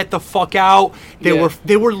saying, "Get the fuck out." They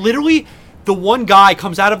were literally, the one guy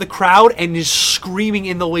comes out of the crowd and is screaming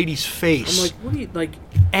in the lady's face. I'm like, what are you, like?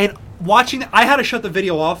 And watching, I had to shut the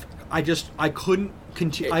video off. I couldn't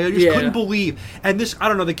continue. I just couldn't believe. And this, I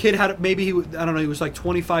don't know, the kid had, maybe he was like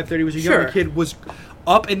 25, 30, he was a younger kid, was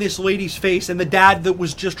up in this lady's face, and the dad that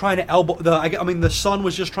was just trying to the son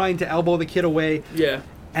was just trying to elbow the kid away. Yeah.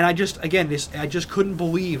 And I just couldn't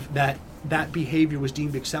believe that behavior was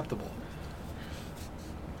deemed acceptable.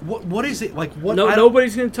 What is it like? What?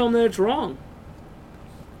 Nobody's gonna tell them that it's wrong.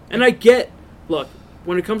 And I get, look,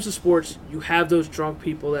 when it comes to sports, you have those drunk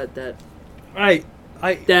people that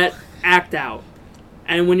act out,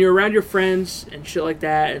 and when you're around your friends and shit like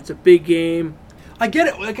that, it's a big game. I get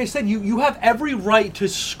it. Like I said, you have every right to,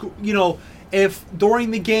 if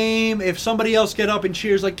during the game, if somebody else get up and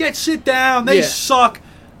cheers like, sit down, they suck.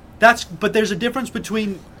 But there's a difference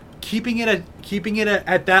between keeping it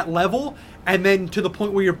at that level and then to the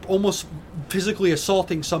point where you're almost physically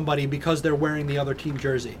assaulting somebody because they're wearing the other team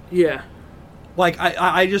jersey. Yeah. Like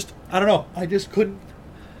I don't know. I just couldn't.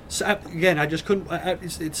 Again, I just couldn't.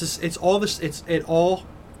 It's all this. It all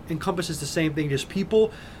encompasses the same thing. Just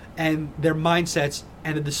people and their mindsets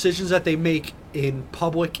and the decisions that they make in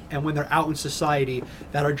public and when they're out in society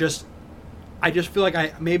that are just. I just feel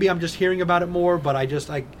like maybe I'm just hearing about it more, but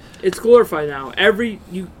it's glorified now.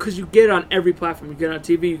 Because you get it on every platform. You get it on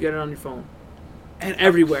TV, you get it on your phone, and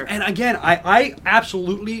everywhere. And again, I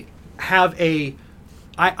absolutely have I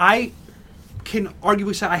can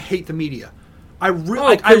arguably say I hate the media. I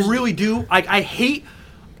really do. I hate.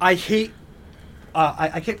 I can't.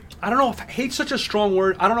 I don't know if hate's such a strong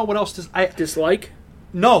word. I don't know what else dislike.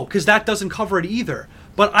 No, because that doesn't cover it either.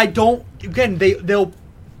 But I don't. Again, they'll.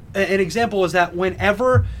 An example is that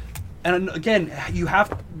whenever, and again, you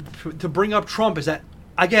have to bring up Trump. Is that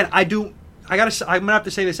again? I'm gonna have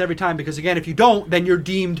to say this every time because again, if you don't, then you're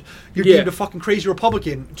deemed a fucking crazy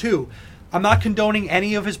Republican too. I'm not condoning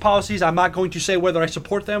any of his policies. I'm not going to say whether I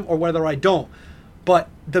support them or whether I don't. But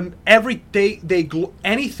anything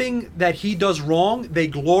that he does wrong, they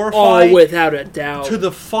glorify. Oh, without a doubt. To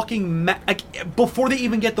the fucking before they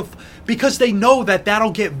even get because they know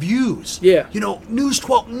that'll get views. Yeah. News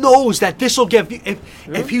 12 knows that this will get views.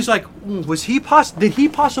 If he's like, did he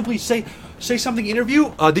possibly say something in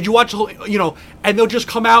interview? Did you watch? And they'll just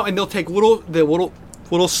come out and they'll take little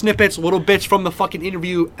snippets, little bits from the fucking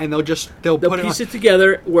interview, and they'll piece it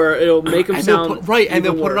together where it'll make them sound and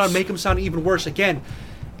they'll put it on, make them sound even worse. Again,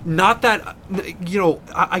 not that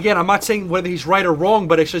again, I'm not saying whether he's right or wrong,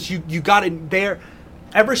 but it's just you got it there.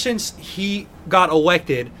 Ever since he got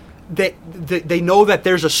elected, they know that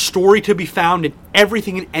there's a story to be found in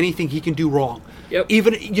everything and anything he can do wrong. Yep.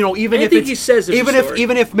 Even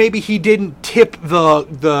if maybe he didn't tip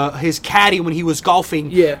his caddy when he was golfing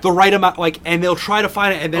the right amount, and they'll try to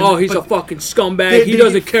find it, and then he's a fucking scumbag. He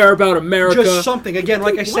doesn't care about America. Just something again,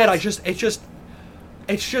 like I said,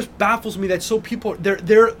 it just baffles me that people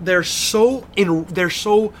they're so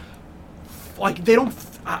like they don't.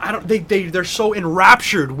 I don't. They're so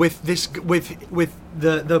enraptured with this with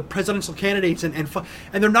the presidential candidates and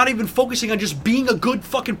they're not even focusing on just being a good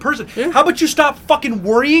fucking person. Yeah. How about you stop fucking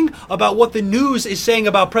worrying about what the news is saying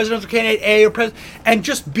about presidential candidate A or and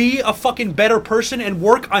just be a fucking better person and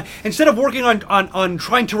work on, instead of working on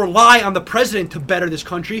trying to rely on the president to better this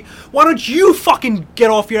country. Why don't you fucking get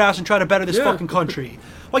off your ass and try to better this fucking country?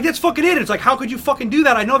 Like, that's fucking it. It's like, how could you fucking do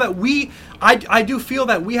that? I know that I do feel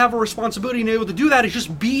that we have a responsibility to be able to do that, is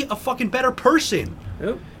just be a fucking better person.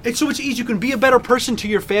 Yep. It's so much easier. You can be a better person to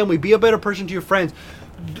your family, be a better person to your friends,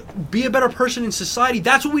 be a better person in society.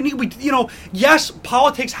 That's what we need. Yes,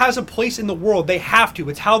 politics has a place in the world. They have to.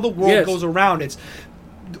 It's how the world goes around. It's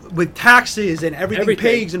with taxes and everything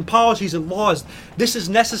pays and policies and laws. This is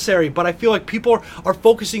necessary, but I feel like people are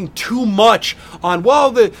focusing too much on,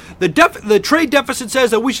 well, the trade deficit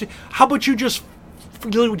says that we should. How about you just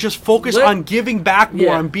focus on giving back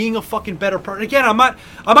more, on being a fucking better person? Again, I'm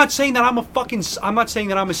not saying that I'm not saying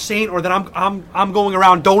that I'm a saint or that I'm going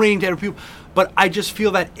around donating to other people, but I just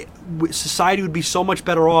feel that society would be so much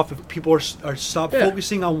better off if people are stop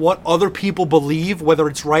focusing on what other people believe, whether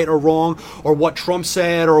it's right or wrong, or what Trump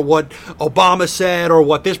said, or what Obama said, or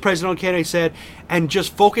what this presidential candidate said, and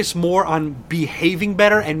just focus more on behaving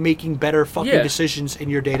better and making better fucking decisions in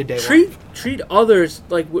your day-to-day life. Treat others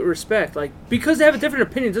like with respect. Like, because they have a different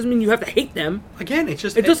opinion doesn't mean you have to hate them. Again, it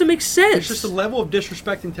doesn't make sense. It's just a level of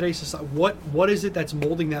disrespect in today's society. What is it that's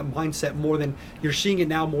molding that mindset more than you're seeing it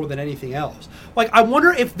now more than anything else? Like, I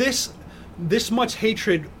wonder if this much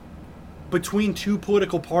hatred between two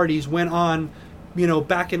political parties went on,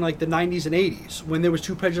 back in like the 90s and 80s when there was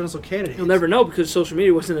two presidential candidates. You'll never know because social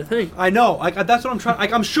media wasn't a thing. I know. That's what I'm trying.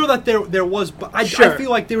 Like, I'm sure that there was, but I feel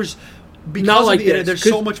like there's, because not like of the internet, there's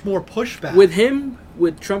so much more pushback.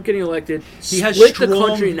 With Trump getting elected, he has split the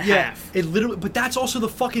country in half. It literally, but that's also the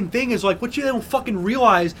fucking thing, is like, what you don't fucking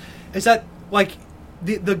realize is that, like,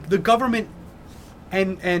 the government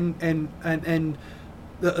and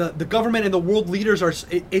the government and the world leaders are.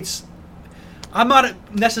 I'm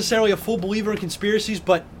not necessarily a full believer in conspiracies,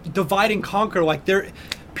 but divide and conquer. Like,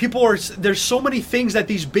 there's so many things that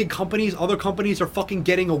these big companies, other companies, are fucking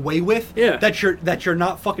getting away with. Yeah. That you're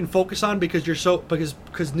not fucking focused on because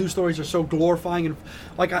because news stories are so glorifying, and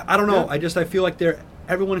like, I don't know. Yeah. I feel like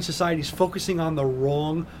everyone in society is focusing on the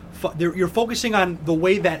wrong. You're focusing on the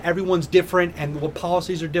way that everyone's different and what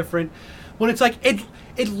policies are different. When it's like,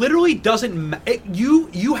 it literally doesn't.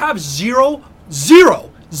 You have zero.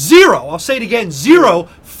 I'll say it again. Zero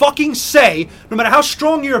fucking say, no matter how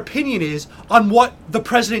strong your opinion is, on what the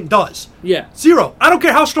president does. Yeah. Zero. I don't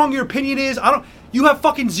care how strong your opinion is. You have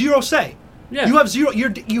fucking zero say. Yeah. You have zero.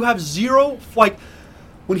 You have zero. Like,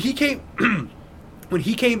 when he came, when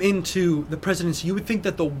he came into the presidency, you would think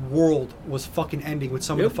that the world was fucking ending with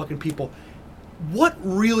some of the fucking people. What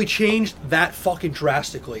really changed that fucking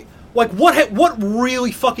drastically? Like, what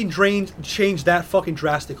really fucking changed that fucking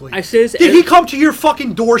drastically? I say this. Did he come to your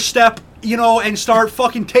fucking doorstep, and start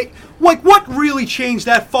fucking like, what really changed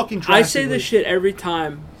that fucking drastically? I say this shit every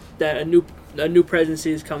time that a new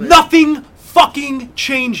presidency is coming. Nothing fucking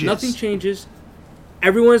changes. Nothing changes.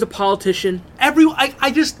 Everyone is a politician.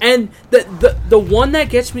 I just... And the one that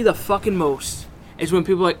gets me the fucking most is when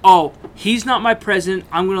people are like, oh, he's not my president,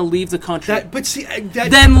 I'm going to leave the country.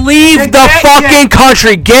 Then leave the fucking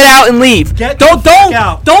country. Get out and leave.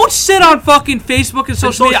 Don't sit on fucking Facebook and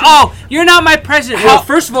social media. Oh, you're not my president. Well,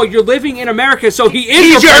 first of all, you're living in America, so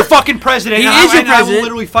he's your fucking president. He is your president. I will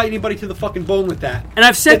literally fight anybody to the fucking bone with that. And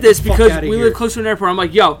I've said this because we live close to an airport. I'm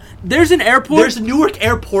like, yo, there's an airport. There's a Newark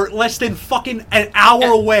airport less than fucking an hour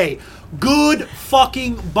away. Good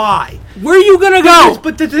fucking bye. Where are you gonna go?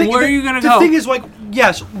 But the thing, where are you gonna go? The thing is, like,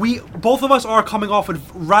 yes, both of us are coming off with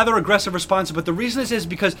rather aggressive responses, but the reason is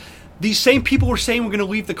because these same people who are saying we're going to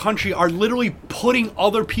leave the country are literally putting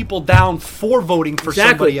other people down for voting for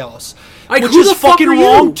somebody else. Like, which who is the fuck fucking are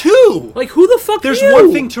wrong you? too. Like, who the fuck There's are you?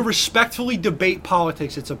 one thing to respectfully debate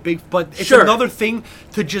politics. But it's another thing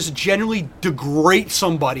to just generally degrade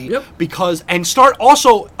somebody and start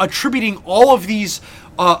also attributing all of these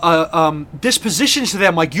dispositions to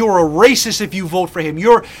them, like, you're a racist if you vote for him.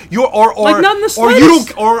 You're like, not in the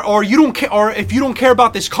or you don't care, or if you don't care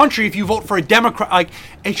about this country if you vote for a Democrat. Like,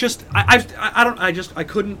 it's just I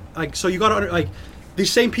couldn't, like, so you gotta, like, the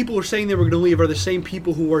same people who are saying they were going to leave are the same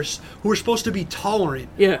people who are supposed to be tolerant.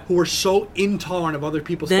 Yeah. Who are so intolerant of other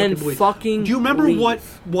people's then fucking beliefs. Fucking do you remember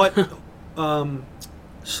leave. what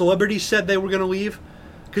celebrities said they were going to leave?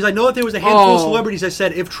 Because I know that there was a handful of celebrities that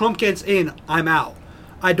said, if Trump gets in, I'm out.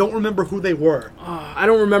 I don't remember who they were. I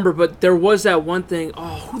don't remember, but there was that one thing.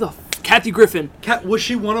 Oh, who the Kathy Griffin. Was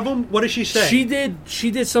she one of them? What did she say? She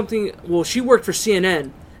did something. Well, she worked for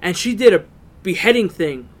CNN, and she did a beheading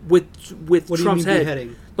thing with What do you Trump's mean head.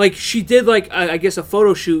 beheading? Like she did, like I guess a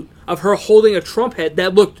photo shoot of her holding a Trump head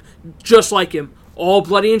that looked just like him, all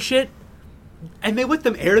bloody and shit. And they let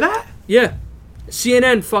them air that? Yeah,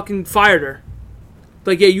 CNN fucking fired her.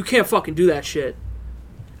 Like, yeah, you can't fucking do that shit.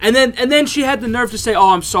 And then she had the nerve to say, "Oh,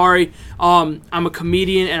 I'm sorry. I'm a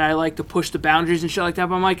comedian and I like to push the boundaries and shit like that."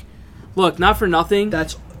 But I'm like, look, not for nothing.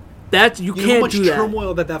 That's You you know how can't much do that.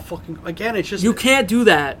 turmoil that fucking again. It's just You can't do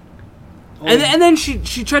that. Oh. And then she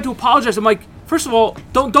tried to apologize. I'm like, first of all,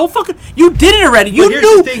 don't fucking. You did it already. You But here's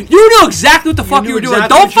knew the thing. you knew exactly what the fuck you were doing.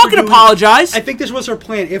 exactly Don't what you were fucking doing. apologize. I think this was her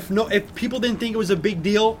plan. If people didn't think it was a big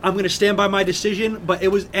deal, I'm going to stand by my decision. But it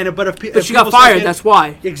was, but if she got people fired. said- That's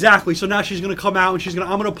why. Exactly. So now she's going to come out and I'm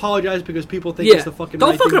going to apologize because people think Yeah. it's the fucking. Don't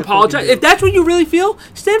right thing fucking to apologize. do. If that's what you really feel,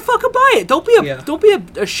 stand fucking by it. Don't be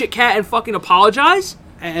a shit cat and fucking apologize.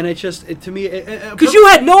 And it's just to me Because you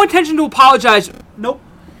had no intention to apologize. nope.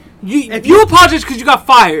 You apologize because you got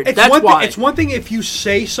fired. That's why. It's one thing if you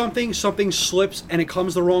say something slips and it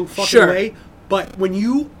comes the wrong fucking Sure. way. But when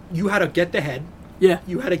you had to get the head, Yeah.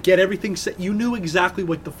 you had to get everything set. You knew exactly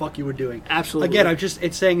what the fuck you were doing. Absolutely. Again,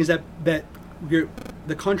 it's saying is that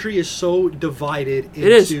the country is so divided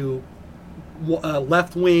It is. into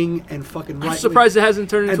left wing and fucking right. I'm surprised it hasn't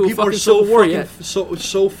turned and into a people fucking are so civil war fucking yet.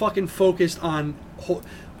 so fucking focused on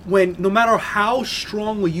when no matter how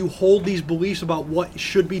strongly you hold these beliefs about what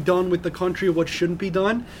should be done with the country or what shouldn't be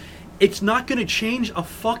done, it's not going to change a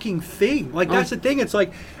fucking thing. Like that's the thing. It's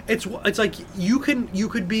like it's like you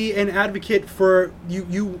could be an advocate for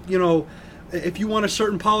you know if you want a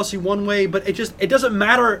certain policy one way, but it doesn't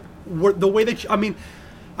matter the way that I mean.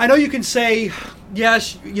 I know you can say,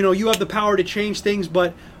 yes, you know, you have the power to change things,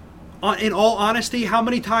 but in all honesty, how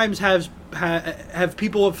many times have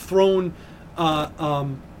people have thrown, I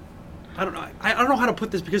don't know how to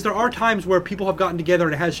put this because there are times where people have gotten together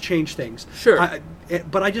and it has changed things. Sure.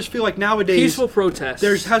 But I just feel like nowadays Peaceful protests.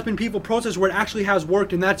 There has been peaceful protests where it actually has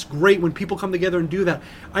worked, and that's great when people come together and do that.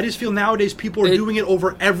 I just feel nowadays people are doing it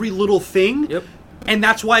over every little thing. Yep. And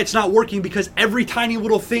that's why it's not working because every tiny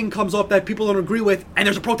little thing comes up that people don't agree with, and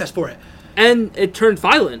there's a protest for it. And it turned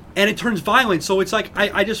violent. And it turns violent. So it's like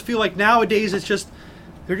I just feel like nowadays it's just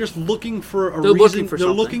they're just looking for a They're reason. looking for they're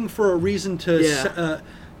something. looking for a reason to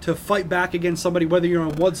fight back against somebody, whether you're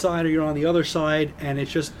on one side or you're on the other side. And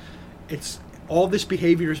it's all this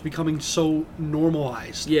behavior is becoming so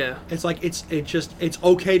normalized. Yeah. It's like it's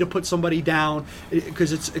okay to put somebody down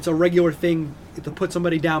because it's a regular thing to put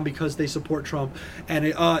somebody down because they support Trump, and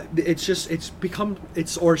it's become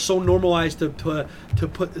so normalized to put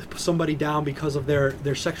somebody down because of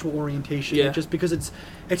their sexual orientation. Yeah. And just because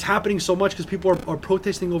it's happening so much because people are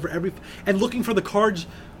protesting over and looking for the cards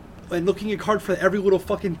and looking at card for every little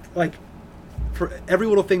fucking for every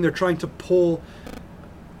little thing they're trying to pull.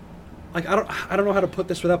 Like I don't know how to put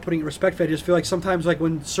this without putting it respectfully. I just feel like sometimes like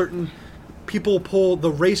when certain people pull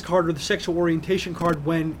the race card or the sexual orientation card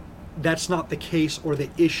when that's not the case or the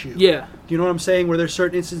issue. Yeah. Do you know what I'm saying? Where there's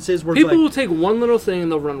certain instances where People like, will take one little thing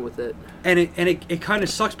and they'll run with it. and it kind of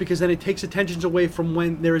sucks because then it takes attention away from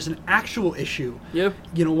when there is an actual issue. Yeah.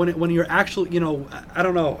 You know when you're actually I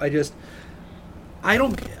don't know.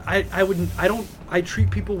 I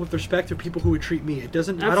treat people with respect to people who would treat me. It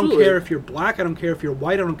doesn't. Absolutely. I don't care if you're black. I don't care if you're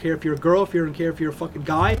white. I don't care if you're a girl. I don't care if you're a fucking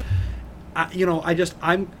guy. I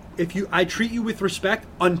treat you with respect.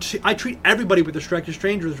 I treat everybody with respect. To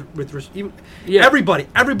strangers with respect. Yeah.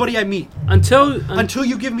 Everybody I meet. Until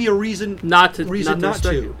you give me a reason not to not respect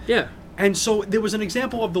to. you. Yeah. And so there was an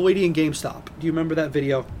example of the lady in GameStop. Do you remember that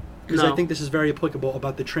video? Because No. I think this is very applicable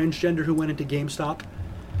about the transgender who went into GameStop.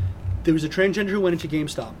 There was a transgender who went into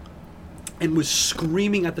GameStop and was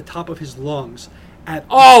screaming at the top of his lungs at I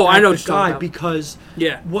know the what you're talking guy about. because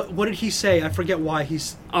Yeah. what did he say? I forget why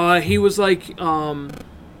he's He was like,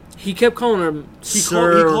 he kept calling him he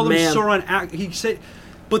sir, called him ma'am. sir on he said,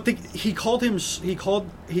 but he called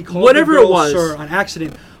Whatever the it girl was. sir on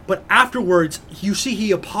accident. But afterwards, you see,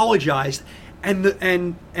 he apologized, and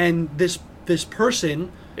this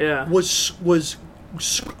person Yeah. was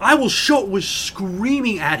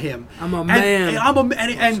screaming at him. I'm a And- man. And I'm a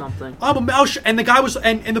and something. I'm a mouse. And the guy was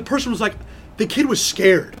and the person was like, the kid was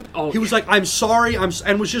scared. Oh, he was yeah. like, I'm sorry.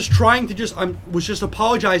 And was just trying to was just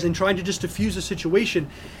apologizing, trying to just diffuse the situation,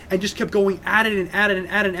 and just kept going at it and at it and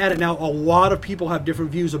at it and at it. Now a lot of people have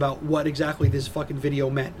different views about what exactly this fucking video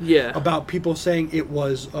meant. Yeah. About people saying it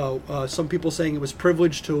was some people saying it was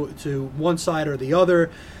privilege to one side or the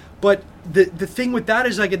other. But the thing with that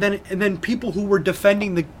is like, and then people who were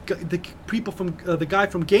defending the people from the guy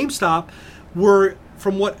from GameStop were,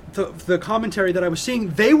 from what the commentary that I was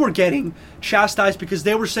seeing, they were getting chastised because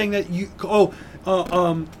they were saying that you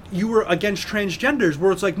were against transgenders,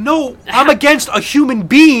 where it's like, no, I'm against a human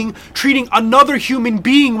being treating another human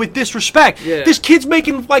being with disrespect. Yeah. This kid's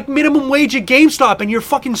making like minimum wage at GameStop, and you're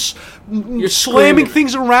fucking slamming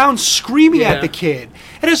things around, screaming at the kid.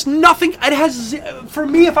 It has nothing. It has, for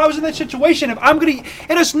me, if I was in that situation, it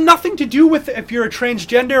has nothing to do with if you're a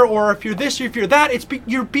transgender or if you're this or if you're that.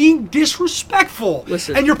 You're being disrespectful.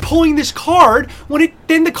 Listen. And you're pulling this card when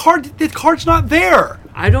the card's not there.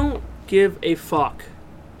 I don't give a fuck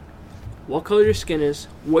what color your skin is,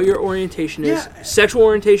 what your orientation is, sexual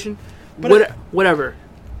orientation, whatever.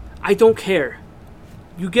 I don't care.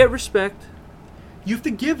 You get respect. You have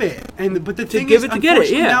to give it, but the thing give is, it to get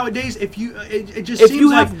it. Yeah. Nowadays, if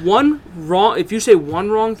you have one wrong, if you say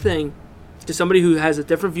one wrong thing to somebody who has a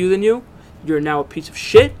different view than you, you're now a piece of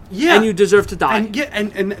shit. Yeah. And you deserve to die. And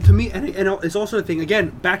to me, and it's also a thing. Again,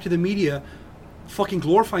 back to the media, fucking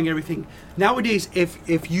glorifying everything. Nowadays,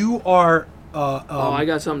 if you are I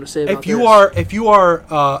got something to say about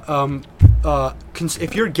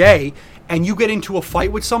if you're gay and you get into a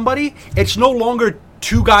fight with somebody, it's no longer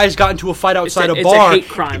two guys got into a fight outside a bar. It's a hate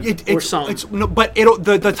crime or something. But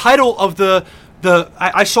the title of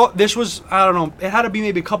I saw, this was, I don't know, it had to be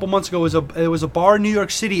maybe a couple months ago. It was a bar in New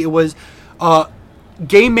York City. It was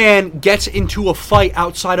gay man gets into a fight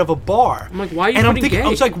outside of a bar. I'm like, why are you putting gay? I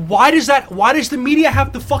was like, why does the media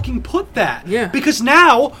have to fucking put that? Yeah. Because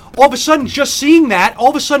now, all of a sudden, just seeing that, all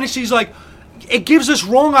of a sudden it's like, it gives this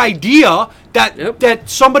wrong idea that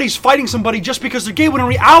somebody's fighting somebody just because they're gay, when in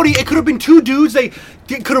reality, it could have been two dudes, they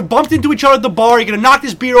could have bumped into each other at the bar, you could have knocked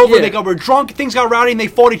this beer over, they were drunk, things got rowdy, and they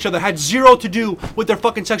fought each other. It had zero to do with their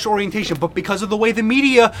fucking sexual orientation, but because of the way the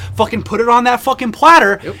media fucking put it on that fucking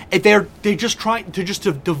platter, they're just trying to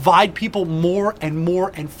divide people more and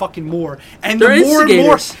more and fucking more. And they're the more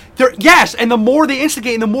instigators. and more, and the more they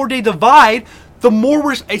instigate and the more they divide, the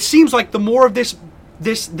more it seems like the more of this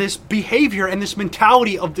behavior and this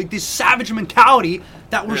mentality of this savage mentality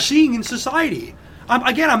that we're seeing in society. I'm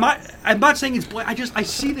not saying it's. I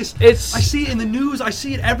see this. I see it in the news. I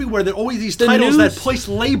see it everywhere. There are always these titles that place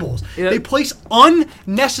labels. Yep. They place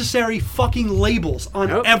unnecessary fucking labels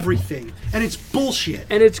on everything, and it's bullshit.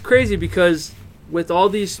 And it's crazy because with all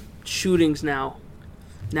these shootings now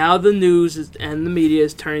the news and the media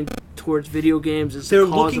is turning towards video games as the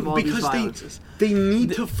cause of all these violences. They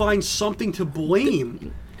need to find something to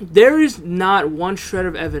blame. There is not one shred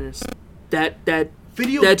of evidence that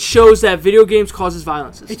shows that video games causes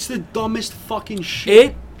violences. It's the dumbest fucking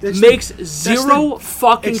shit. It makes zero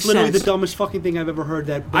fucking sense. It's literally the dumbest fucking thing I've ever heard.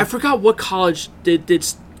 I forgot what college did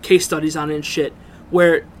case studies on it and shit,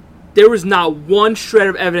 where there was not one shred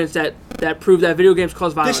of evidence that proved that video games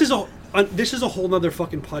cause violence. This is a whole other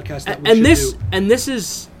fucking podcast that we should do. And this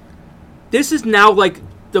is now like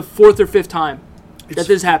the fourth or fifth time that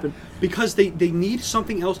this happened. Because they need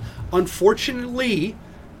something else. Unfortunately,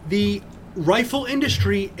 the rifle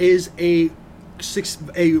industry is I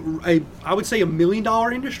would say $1 million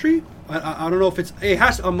industry. I don't know if it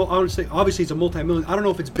has to, I would say obviously it's a multi-million. I don't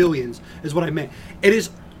know if it's billions is what I meant. It is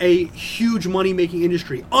a huge money making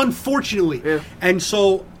industry, unfortunately. Yeah. And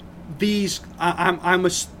so they're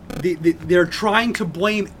trying to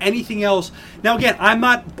blame anything else. Now again, I'm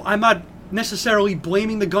not necessarily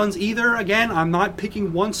blaming the guns either. Again, I'm not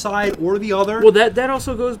picking one side or the other. Well, that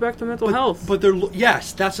also goes back to mental health. But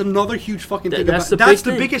that's another huge fucking thing. That's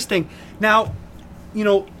the biggest thing. Now,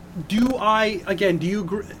 do you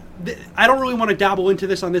agree? I don't really want to dabble into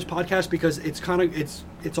this on this podcast because it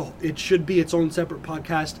should be its own separate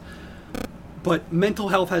podcast. But mental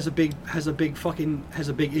health has a big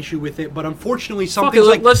issue with it. But unfortunately,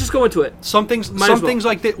 let's just go into it. Some things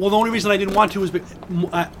like that. Well, the only reason I didn't want to is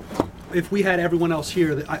if we had everyone else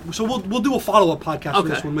here. So we'll do a follow-up podcast for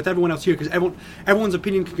this one with everyone else here because everyone's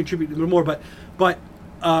opinion can contribute a little more. But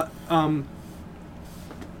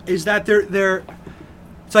is that they're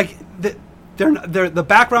it's like the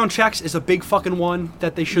background checks is a big fucking one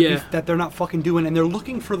that they should be, that they're not fucking doing, and they're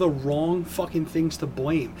looking for the wrong fucking things to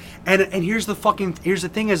blame. And here's the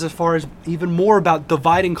thing is, as far as even more about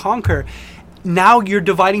divide and conquer, now you're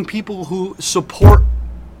dividing people who support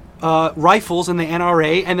rifles and the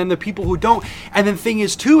NRA, and then the people who don't. And the thing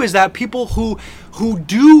is too is that people who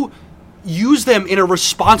do use them in a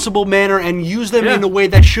responsible manner and use them in the way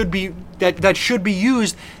that should be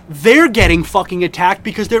used, they're getting fucking attacked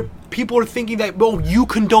because people are thinking that, well, you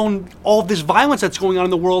condone all this violence that's going on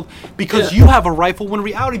in the world because you have a rifle, when in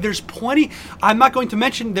reality there's plenty. I'm not going to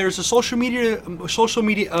mention, there's a social media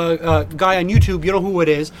guy on YouTube, you know who it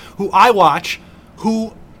is, who I watch,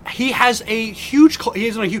 who he has a huge. He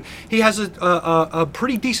has a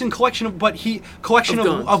pretty decent collection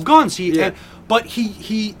of guns. But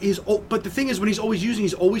he is. But the thing is, when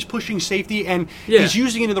he's always pushing safety, and he's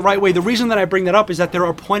using it in the right way. The reason that I bring that up is that there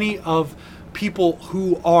are plenty of people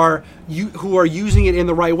who are using it in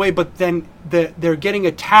the right way, but then they're getting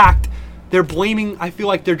attacked. They're blaming. I feel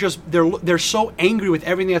like they're so angry with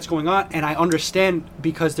everything that's going on, and I understand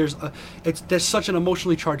because there's such an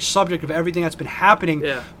emotionally charged subject of everything that's been happening.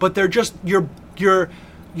 Yeah. But they're just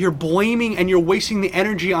you're blaming and you're wasting the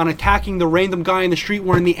energy on attacking the random guy in the street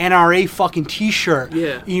wearing the NRA fucking T-shirt.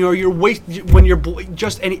 Yeah. When you're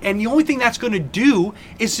just and the only thing that's going to do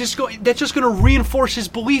is that's just going to reinforce his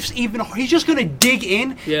beliefs even. He's just going to dig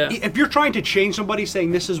in. Yeah. If you're trying to change somebody,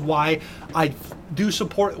 saying this is why I do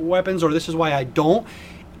support weapons or this is why I don't,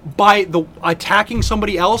 by the attacking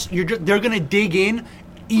somebody else, they're going to dig in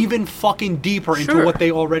even fucking deeper into what they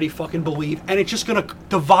already fucking believe, and it's just gonna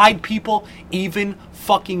divide people even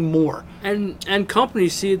fucking more. And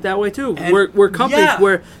companies see it that way too. Where companies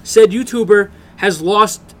where said YouTuber has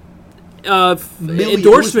lost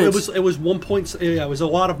endorsements. It was 1 point. Yeah, it was a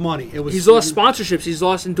lot of money. He's lost sponsorships. He's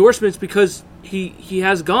lost endorsements because he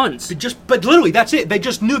has guns. But literally, that's it. They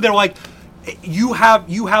just knew. They're like, you have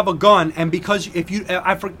a gun, and because if you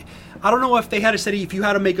I don't know if they had said if you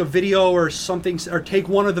had to make a video or something or take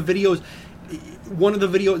one of the videos.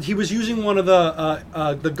 He was using one of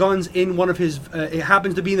the guns in one of his. It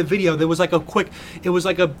happens to be in the video. There was like maybe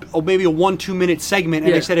a 1-2 minute segment,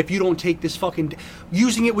 and they said if you don't take this fucking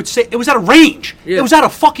using it would say it was at a range. Yeah. It was at a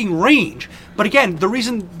fucking range. But again, the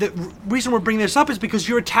reason we're bringing this up is because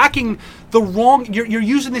you're attacking the wrong. You're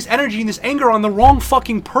using this energy and this anger on the wrong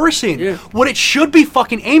fucking person. Yeah. What it should be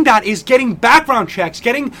fucking aimed at is getting background checks.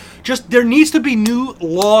 There needs to be new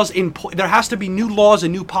laws there has to be new laws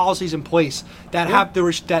and new policies in place that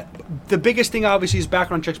the biggest thing obviously is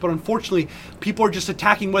background checks. But unfortunately, people are just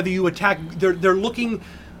attacking whether you attack. They're looking.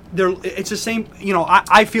 It's the same,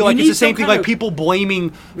 I feel like it's the same thing like people blaming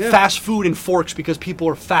fast food and forks because people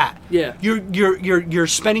are fat. Yeah. You're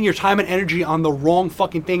spending your time and energy on the wrong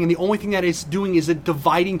fucking thing, and the only thing that it's doing is it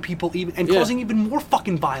dividing people even and causing even more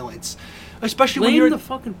fucking violence. Especially when you're the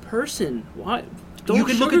fucking person. Why? You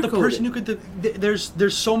can look at the person.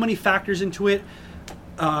 There's so many factors into it.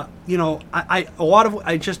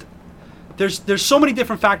 There's so many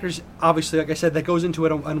different factors, obviously, like I said, that goes into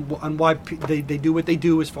it on why they do what they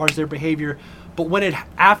do as far as their behavior. But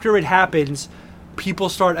after it happens, people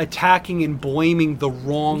start attacking and blaming the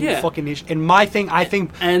wrong fucking issue. And my thing, I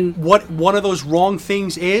think, what one of those wrong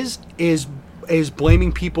things is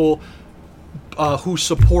blaming people who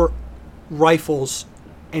support rifles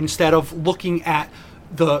instead of looking at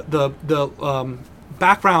the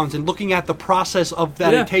backgrounds and looking at the process of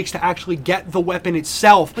that it takes to actually get the weapon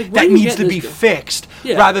itself that needs to be fixed,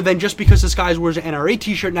 rather than just because this guy wears an NRA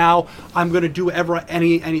T-shirt now, I'm going to do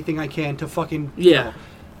anything I can to fucking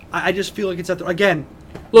I just feel like it's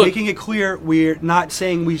making it clear we're not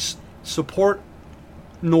saying we support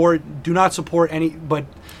nor do not support any, but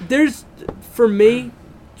for me,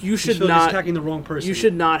 you should not attacking the wrong person. You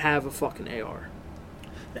should not have a fucking AR.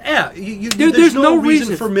 Yeah, there's no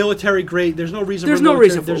reason for military grade. There's no reason. There's no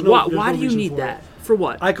reason for. Why do you need that? For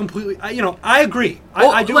what? I completely. I agree.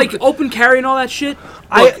 I do like open carry and all that shit.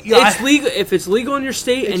 It's legal if it's legal in your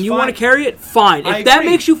state and you want to carry it. Fine. If that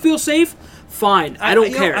makes you feel safe, fine. I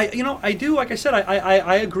don't care. I do. Like I said,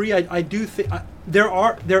 I agree. I do think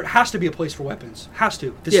there has to be a place for weapons. Has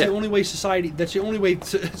to. That's the only way society. That's the only way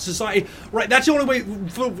society. Right. That's the only way.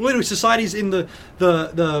 Literally, society's in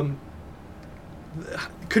the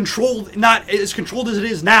controlled, not as controlled as it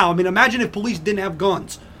is now. I mean, imagine if police didn't have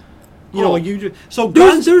guns.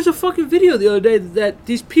 Guns. There was a fucking video the other day that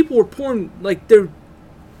these people were pouring, like, they're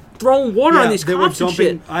throwing water on these cops and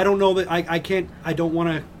shit. I don't know that I can't. I don't want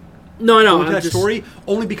to. No, I know that story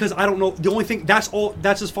only because I don't know. The only thing that's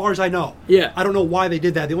as far as I know. Yeah. I don't know why they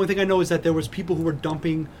did that. The only thing I know is that there was people who were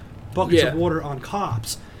dumping buckets of water on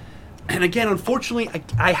cops. And again, unfortunately,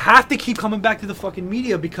 I have to keep coming back to the fucking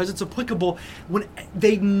media because it's applicable. When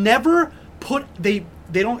they never put they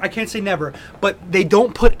don't. I can't say never, but they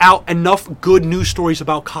don't put out enough good news stories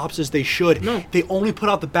about cops as they should. No. They only put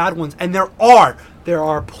out the bad ones, and there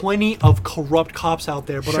are plenty of corrupt cops out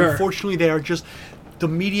there. But unfortunately, they are just. The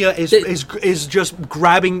media is just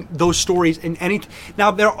grabbing those stories in any.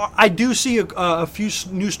 Now I do see a few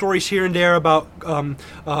news stories here and there about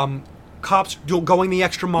cops going the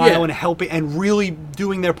extra mile and helping and really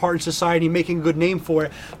doing their part in society, making a good name for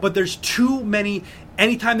it. But there's too many.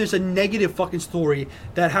 Anytime there's a negative fucking story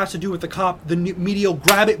that has to do with the cop, the media will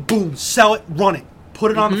grab it, boom, sell it, run it, put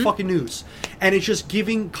it on the fucking news. And it's just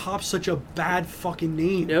giving cops such a bad fucking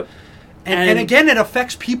name. Yep. And again, it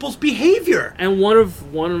affects people's behavior. And one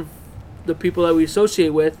of the people that we associate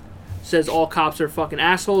with says all cops are fucking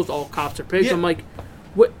assholes, all cops are pigs. Yeah. I'm like,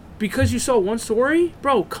 what? Because you saw one story,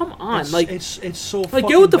 bro? Come on, It's so like fucking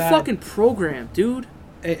get with the bad. fucking program, dude.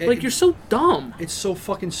 Like you're so dumb. It's so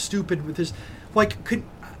fucking stupid with this. Like,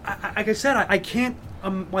 like I said, I can't.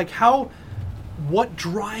 Like how. What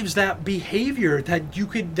drives that behavior that you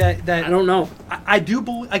could that I don't know. I do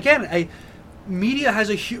believe again. Media has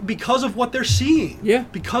because of what they're seeing. Yeah.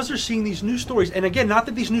 Because they're seeing these news stories. And again, not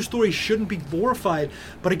that these news stories shouldn't be glorified,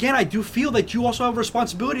 but again, I do feel that you also have a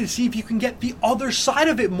responsibility to see if you can get the other side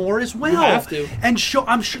of it more as well. You have to. And show,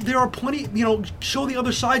 I'm sure there are plenty, show the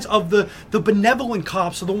other sides of the benevolent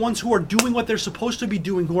cops, or the ones who are doing what they're supposed to be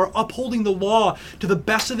doing, who are upholding the law to the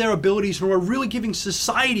best of their abilities, who are really giving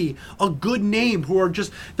society a good name, who are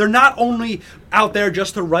just, they're not only out there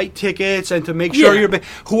just to write tickets and to make sure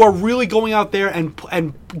who are really going out there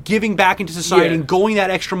and giving back into society and going that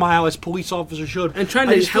extra mile as police officers should. And trying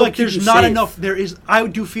I to just help feel like there's keep you not safe. enough. I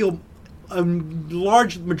do feel a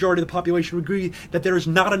large majority of the population would agree that there is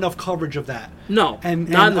not enough coverage of that. No, and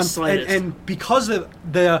not in the slightest. And because of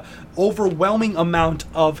the overwhelming amount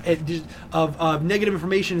of negative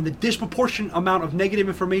information and the disproportionate amount of negative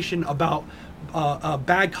information about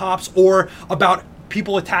bad cops or about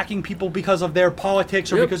people attacking people because of their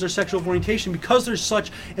politics or because of their sexual orientation, because there's such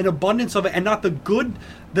an abundance of it, and not the good,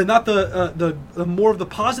 the more of the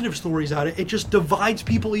positive stories out of it, it just divides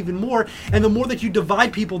people even more. And the more that you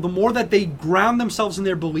divide people, the more that they ground themselves in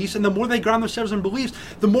their beliefs, and the more they ground themselves in beliefs,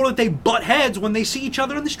 the more that they butt heads when they see each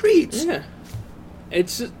other in the streets. Yeah,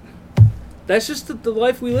 that's just the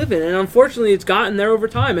life we live in, and unfortunately, it's gotten there over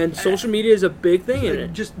time. And social media is a big thing in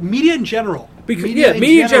it. Just media in general. Media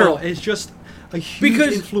in general is just a huge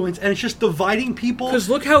influence, and it's just dividing people. Because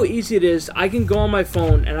look how easy it is. I can go on my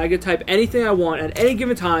phone and I can type anything I want at any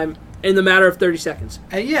given time in the matter of 30 seconds.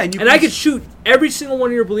 And I could shoot every single one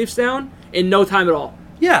of your beliefs down in no time at all.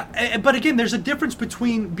 Yeah, but again, there's a difference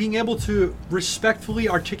between being able to respectfully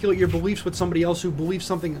articulate your beliefs with somebody else who believes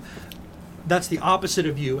something that's the opposite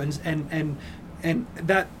of you, and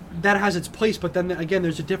that has its place. But then again,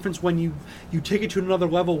 there's a difference when you take it to another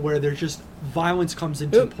level where there's just violence comes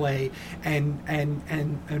into play, and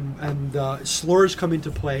slurs come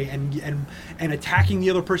into play, and attacking the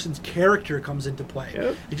other person's character comes into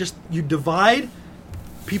play. It just, you divide.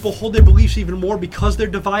 People hold their beliefs even more because they're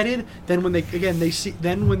divided. Then when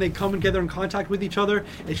when they come together in contact with each other,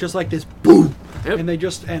 it's just like this boom, and they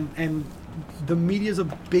just and the media's a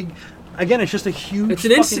big. Again, it's just a huge. It's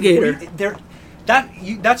an instigator.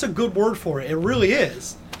 That's a good word for it. It really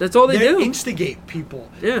is. That's all they do. Instigate people.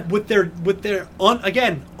 Yeah. With their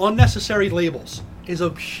unnecessary labels is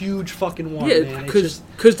a huge fucking one. Yeah, because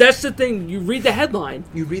that's the thing. You read the headline.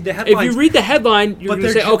 You read the headline. If you read the headline, you're going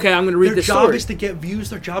to say, "Okay, I'm going to read the story." Their job is to get views.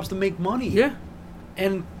 Their job's to make money. Yeah.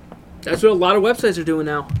 And that's what a lot of websites are doing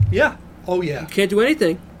now. Yeah. Oh yeah. You can't do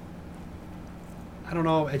anything. I don't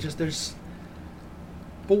know. It just there's.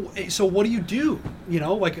 But so what do?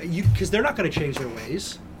 Because they're not going to change their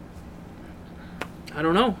ways. I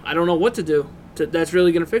don't know. I don't know what to do. That's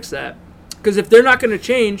really going to fix that. Because if they're not going to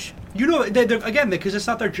change, again, because it's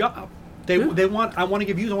not their job. They want. I want to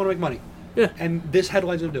give views. I want to make money. Yeah. And this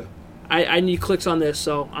headline's going to do it. I need clicks on this,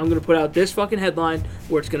 so I'm going to put out this fucking headline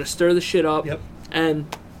where it's going to stir the shit up. Yep.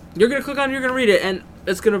 And you're going to click on it, you're going to read it, and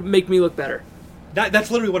it's going to make me look better. That's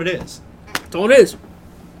literally what it is. That's all it is.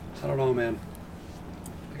 I don't know, man.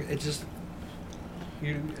 It's just,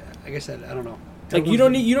 like I said, I don't know. Like you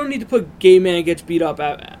don't need to put gay man gets beat up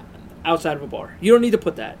outside of a bar. You don't need to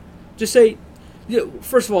put that. Just say,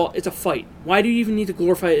 first of all, it's a fight. Why do you even need to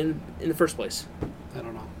glorify it in the first place? I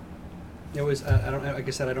don't know. It was like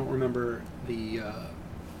I said, I don't remember the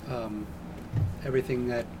everything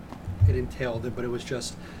that it entailed, but it was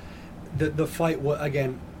just the fight.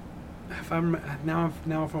 Again, if I'm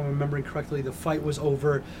remembering correctly, the fight was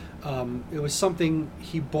over. It was something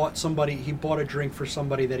he bought a drink for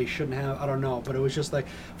somebody that he shouldn't have. I don't know, but it was just like,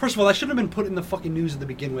 first of all, that shouldn't have been put in the fucking news to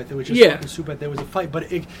begin with. It was just fucking stupid. There was a fight, but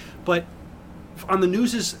on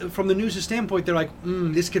the from the news' standpoint, they're like,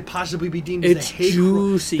 this could possibly be deemed as a hate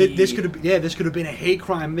crime. This could have been a hate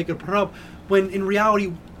crime. They could put it up, when in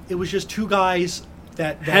reality, it was just two guys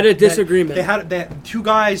that had a disagreement. They had two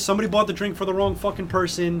guys. Somebody bought the drink for the wrong fucking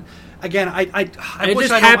person. Again, I wish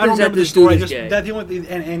I don't remember the story. That the only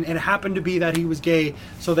and it happened to be that he was gay,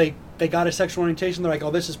 so they got his sexual orientation. They're like, oh,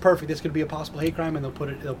 this is perfect. This could be a possible hate crime, and they'll put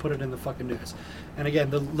it in the fucking news. And again,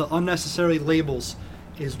 the unnecessary labels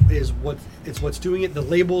is what's doing it. The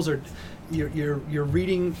labels are you're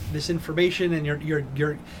reading this information and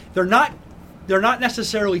they're not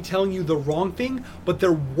necessarily telling you the wrong thing, but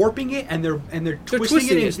they're warping it and they're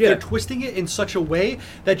twisting it. They're twisting it in such a way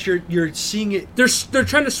that you're seeing it. They're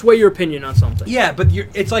trying to sway your opinion on something. Yeah, but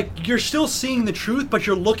it's like you're still seeing the truth, but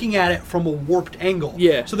you're looking at it from a warped angle.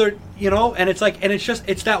 Yeah. So they're and it's like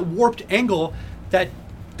it's that warped angle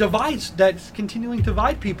that's continuing to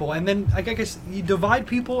divide people, and then I guess you divide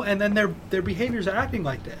people, and then their behaviors are acting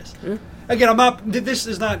like this. Yeah. Again, this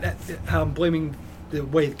is not blaming the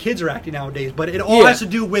way the kids are acting nowadays, but it all has to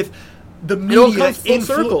do with the media. It all comes full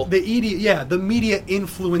circle. The media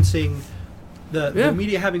influencing the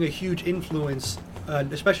media having a huge influence,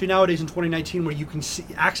 especially nowadays in 2019, where you can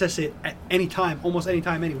access it at any time, almost any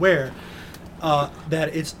time, anywhere.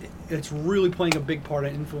 That it's really playing a big part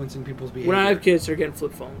in influencing people's behavior. When I have kids, they're getting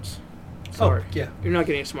flip phones. Sorry, yeah, you're not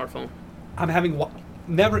getting a smartphone. I'm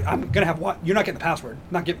gonna have. You're not getting the password.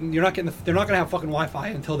 You're not getting. They're not gonna have fucking Wi-Fi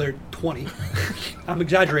until they're 20. I'm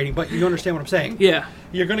exaggerating, but you understand what I'm saying. Yeah.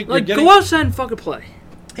 You're gonna go outside and fucking play.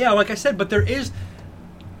 Yeah, like I said, but there is.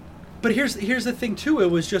 But here's the thing too. It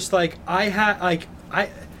was just like I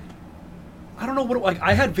don't know what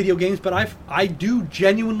I had video games, but I do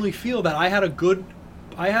genuinely feel that I had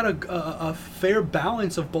a fair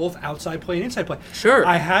balance of both outside play and inside play. Sure.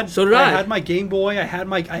 So did I. I had my Game Boy. I had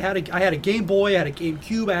a Game Boy. I had a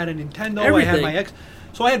GameCube. I had a Nintendo. Everything. I had my X.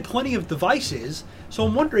 So I had plenty of devices. So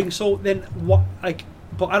I'm wondering. So then what?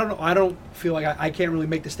 But I don't know. I don't feel like I can't really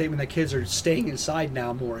make the statement that kids are staying inside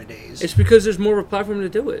now nowadays. It's because there's more of a platform to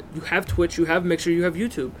do it. You have Twitch. You have Mixer. You have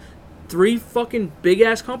YouTube. 3 fucking big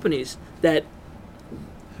ass companies that.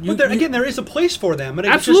 Again, there is a place for them. And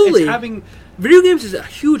Absolutely. It's having video games is a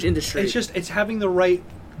huge industry. It's having the right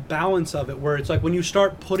balance of it, where it's like when you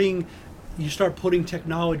start putting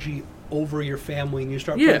technology over your family and you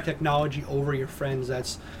start putting technology over your friends.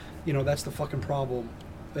 That's the fucking problem.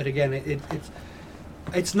 But again,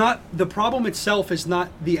 it's not the problem itself. Is not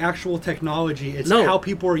the actual technology. It's how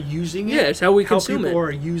people are using it. Yeah, it's how we consume it. How people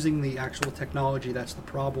are using the actual technology. That's the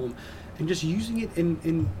problem. And just using it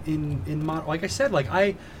in like I said,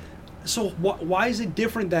 so why is it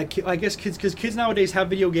different that I guess because kids nowadays have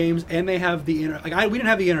video games and they have the internet. We didn't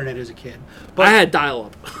have the internet as a kid, but I had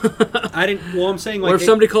dial-up. I didn't. Well, I'm saying or if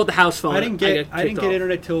somebody called the house phone, I didn't get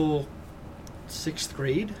internet till 6th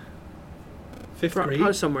grade, 5th grade,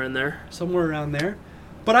 probably somewhere in there, somewhere around there.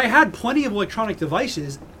 But I had plenty of electronic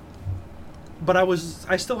devices. But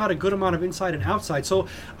I still had a good amount of inside and outside. So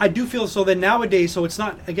I do feel so that nowadays, so it's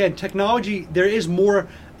not, again, technology, there is more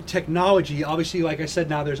technology. Obviously, like I said,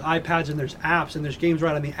 now there's iPads and there's apps and there's games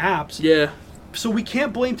right on the apps. Yeah. So we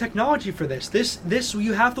can't blame technology for this. This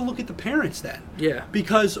you have to look at the parents then. Yeah.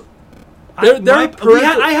 Because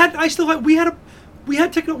we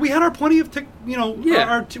had our plenty of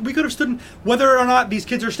we could have stood whether or not these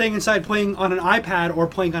kids are staying inside playing on an iPad or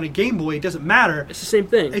playing on a Game Boy, it doesn't matter. It's the same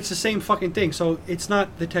thing. It's the same fucking thing. So it's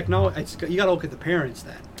not the technology. You got to look at the parents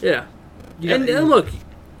then. Yeah. And look,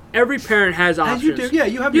 every parent has options.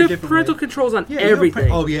 You have your different parental controls on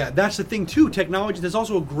everything. That's the thing too. Technology. There's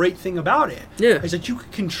also a great thing about it. Yeah, is that you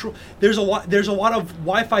can control. There's a lot of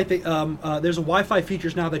Wi-Fi. There's a Wi-Fi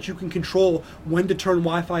features now that you can control when to turn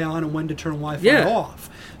Wi-Fi on and when to turn Wi-Fi off.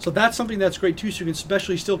 So that's something that's great too. So you can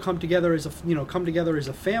especially still come together as a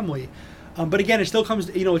family. But again, it still comes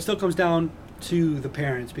down to the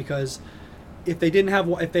parents, because if they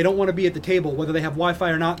don't want to be at the table, whether they have Wi-Fi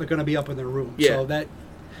or not, they're going to be up in their room. Yeah. So that.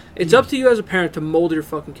 It's up to you as a parent to mold your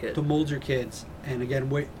fucking kid. To mold your kids. And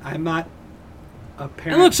again, I'm not a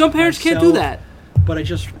parent. And look, some parents can't do that. But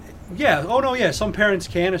some parents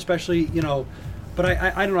can, especially, but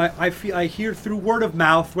I don't know, I hear through word of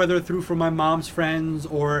mouth, whether through from my mom's friends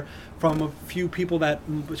or from a few people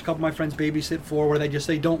which a couple of my friends babysit for, where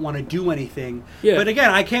they don't want to do anything. Yeah. But again,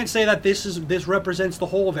 I can't say that this represents the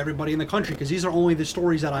whole of everybody in the country, because these are only the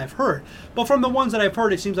stories that I've heard. But from the ones that I've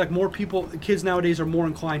heard, it seems like kids nowadays are more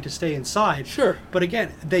inclined to stay inside. Sure. But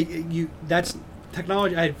again, that's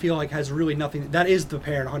technology. I feel like has really nothing. That is the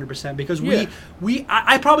parent 100%, because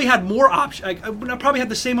I probably had more options. I probably had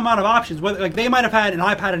the same amount of options. Whether they might have had an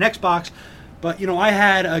iPad, an Xbox. But, I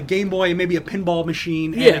had a Game Boy and maybe a pinball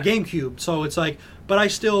machine and a GameCube. So it's like, but I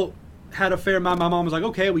still had a fair amount. My mom was like,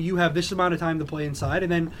 okay, well, you have this amount of time to play inside,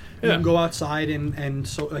 and then you can go outside. And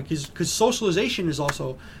so, because socialization is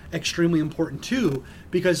also extremely important too,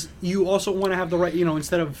 because you also want to have the right,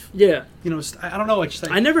 instead of, I don't know.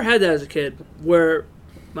 I never had that as a kid, where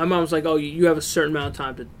my mom was like, oh, you have a certain amount of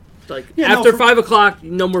time to, after 5 o'clock,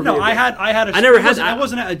 no more video games. I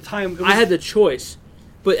wasn't at a time. I had the choice.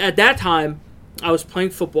 But at that time, I was playing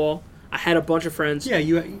football. I had a bunch of friends.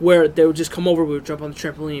 Yeah, where they would just come over. We would jump on the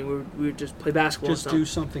trampoline. We would just play basketball. Just and stuff. do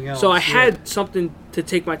something else. So I had something to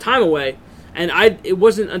take my time away, and it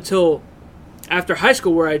wasn't until after high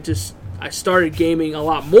school where I started gaming a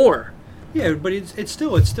lot more. Yeah, but it's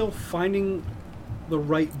still finding the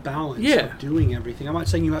right balance of doing everything. I'm not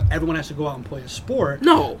saying everyone has to go out and play a sport.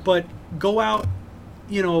 No. But go out,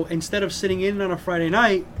 instead of sitting in on a Friday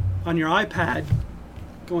night on your iPad,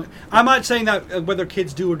 I'm not saying that whether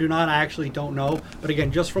kids do or do not, I actually don't know. But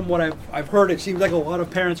again, just from what I've heard, it seems like a lot of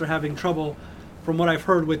parents are having trouble, from what I've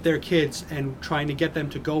heard, with their kids and trying to get them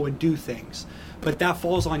to go and do things. But that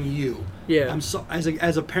falls on you. Yeah.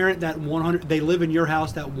 As a parent, that 100, they live in your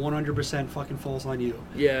house, that 100% fucking falls on you.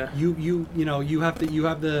 Yeah. You got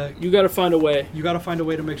to find a way. You got to find a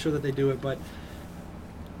way to make sure that they do it. But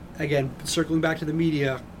again, circling back to the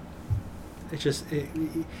media, it's just,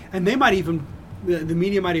 and they might even, the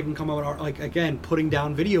media might even come out like, again, putting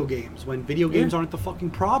down video games when video games aren't the fucking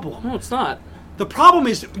problem. No, it's not. The problem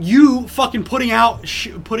is you fucking putting out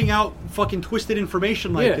fucking twisted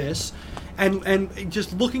information like this, and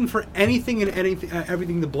just looking for anything and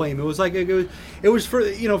everything to blame. It was like it was for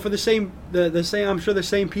for the same I'm sure the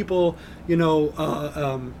same people who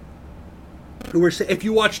were if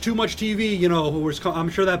you watch too much TV, who was, I'm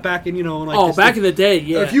sure that back in back in the day,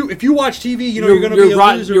 yeah. If you watch TV, you're going to be a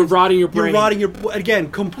loser. You're rotting your brain. You're rotting your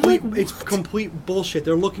it's complete bullshit.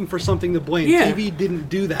 They're looking for something to blame. Yeah. TV didn't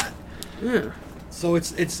do that. Yeah. So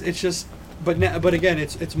it's just, but again,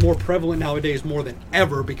 it's more prevalent nowadays more than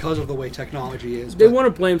ever because of the way technology is. They want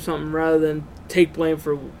to blame something rather than take blame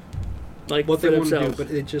for what they want to do.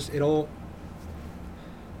 But it all.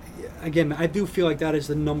 Again, I do feel like that is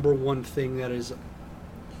the number one thing that is.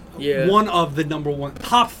 Yeah. One of the number one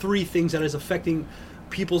top 3 things that is affecting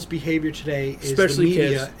people's behavior today is especially the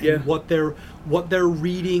media kids. and what they're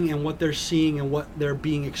reading and what they're seeing and what they're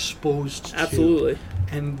being exposed to. Absolutely.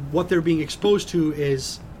 And what they're being exposed to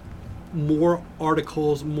is more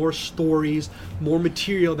articles, more stories, more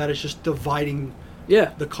material that is just dividing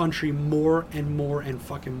the country more and more and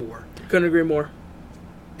fucking more. Couldn't agree more.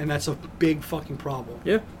 And that's a big fucking problem.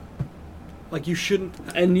 Yeah. Like, you shouldn't...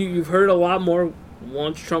 And you've heard a lot more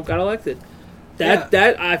once Trump got elected.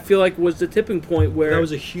 That I feel like was the tipping point where... That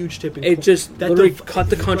was a huge tipping point. It just literally cut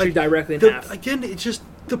the country directly in half. Again, it's just...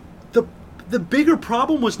 The bigger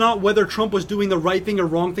problem was not whether Trump was doing the right thing or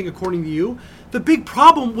wrong thing according to you. The big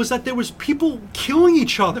problem was that there was people killing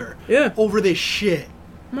each other over this shit.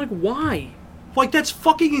 I'm like, why? Like, that's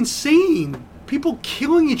fucking insane. People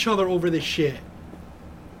killing each other over this shit.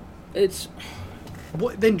 It's...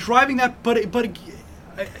 Then driving that, but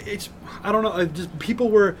it's, I don't know, just people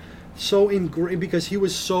were so ingrained because he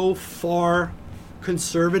was so far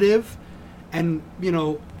conservative, and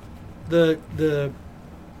the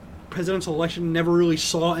presidential election never really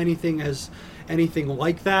saw anything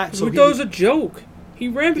like that. So he thought it was a joke. He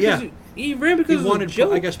ran because he wanted, it was a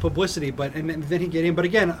joke. I guess, publicity, and then he get in. But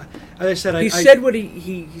again, as I said, he said what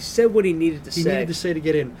he said what he needed to say. He needed to say to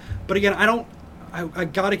get in. But again, I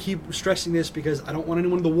gotta keep stressing this because I don't want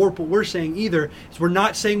anyone to warp what we're saying either. Is we're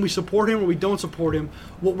not saying we support him or we don't support him.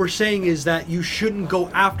 What we're saying is that you shouldn't go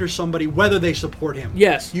after somebody whether they support him.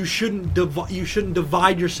 Yes. You shouldn't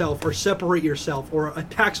divide yourself or separate yourself or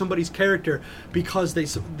attack somebody's character because they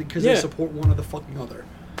support one or the fucking other.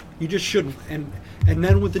 You just shouldn't. And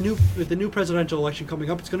then with the new presidential election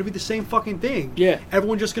coming up, it's going to be the same fucking thing. Yeah.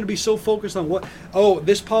 Everyone's just going to be so focused on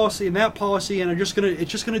this policy and that policy, and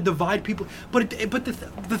it's just going to divide people. But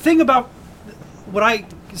the thing about what I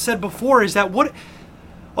said before is that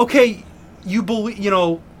you believe,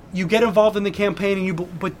 you get involved in the campaign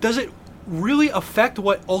but does it really affect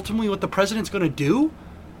what the president's going to do?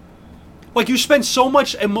 Like, you spend so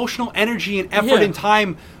much emotional energy and effort and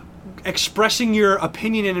time expressing your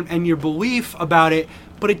opinion and your belief about it,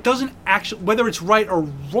 but it doesn't actually, whether it's right or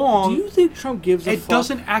wrong. Do you think Trump gives a fuck? It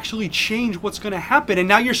doesn't actually change what's going to happen. And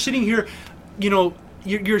now you're sitting here,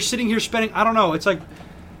 you're sitting here spending, I don't know, it's like,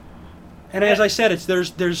 and as I said,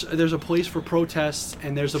 there's a place for protests,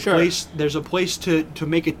 and there's a place to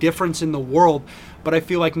make a difference in the world. But I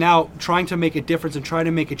feel like now trying to make a difference and trying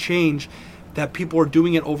to make a change, that people are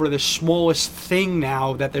doing it over the smallest thing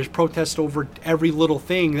now, that there's protests over every little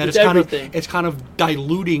thing, that it's kind of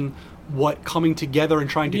diluting what coming together and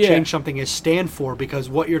trying to change something is stand for, because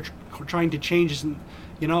what you're trying to change isn't,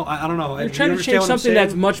 I don't know. You're trying to change something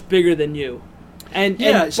that's much bigger than you. And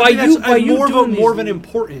by more of an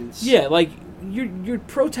importance. Yeah, like you're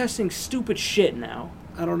protesting stupid shit now.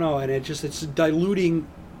 I don't know, and it's diluting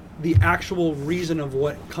the actual reason of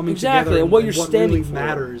what coming together together and what you're standing really for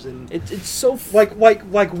matters, and it's so like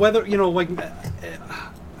whether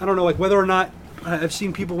I don't know, like whether or not I've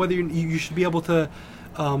seen people whether you should be able to.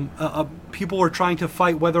 People are trying to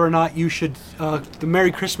fight whether or not you should. The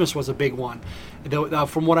Merry Christmas was a big one,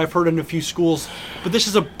 from what I've heard in a few schools. But this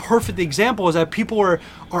is a perfect example: is that people are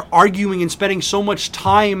arguing and spending so much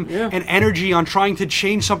time and energy on trying to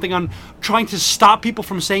change something, on trying to stop people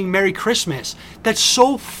from saying Merry Christmas. That's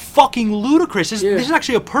so fucking ludicrous. This is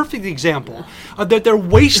actually a perfect example that they're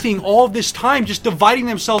wasting all of this time just dividing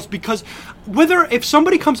themselves because. If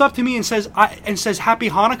somebody comes up to me and says Happy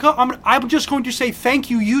Hanukkah, I'm just going to say thank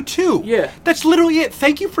you, you too. Yeah. That's literally it.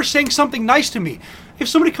 Thank you for saying something nice to me. If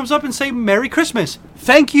somebody comes up and say Merry Christmas,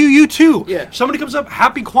 thank you, you too. Yeah. If somebody comes up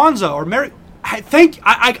Happy Kwanzaa or Merry.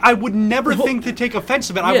 I would never think to take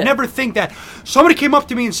offense of it. I would never think that somebody came up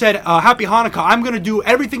to me and said, Happy Hanukkah, I'm going to do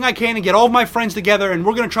everything I can and get all of my friends together and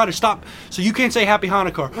we're going to try to stop so you can't say Happy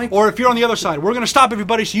Hanukkah. Or if you're on the other side, we're going to stop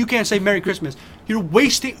everybody so you can't say Merry Christmas. You're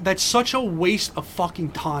wasting, that's such a waste of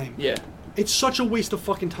fucking time. Yeah. It's such a waste of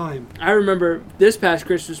fucking time. I remember this past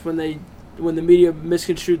Christmas when the media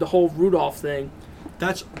misconstrued the whole Rudolph thing.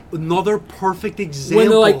 That's another perfect example. When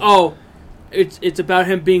they're like, oh, it's about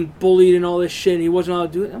him being bullied and all this shit, and he wasn't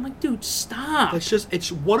allowed to do it. I'm like, dude, stop.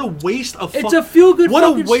 It's what a waste of. It's a feel-good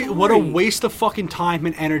fucking story. What a waste of fucking time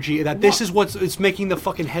and energy. This is it's making the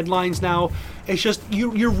fucking headlines now. It's just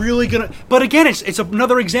you're really gonna. But again, it's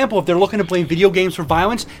another example. If they're looking to blame video games for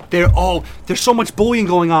violence, there's so much bullying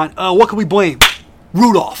going on. What can we blame?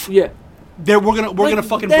 Rudolph. Yeah. We're gonna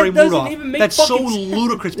fucking blame Rudolph. That's so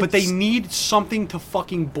ludicrous, but they need something to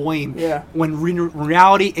fucking blame. Yeah. When in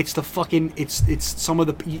reality, it's the fucking it's some of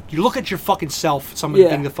the you look at your fucking self. Some of the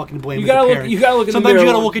thing to fucking blame. You gotta look. You gotta look. Sometimes you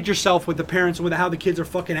gotta look at yourself with the parents and with how the kids are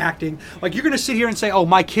fucking acting. Like you're gonna sit here and say, "Oh,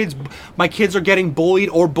 my kids are getting bullied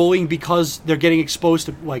or bullying because they're getting exposed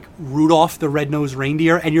to like Rudolph the red-nosed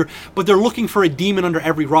reindeer," but they're looking for a demon under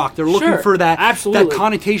every rock. They're looking for that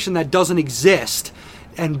connotation that doesn't exist.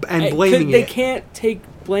 And blaming they can't take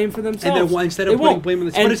blame for themselves. And then instead of putting blame on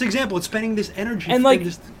this, but it's an example. It's spending this energy and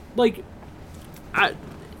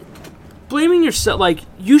blaming yourself. Like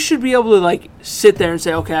you should be able to like sit there and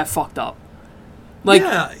say, "Okay, I fucked up." Like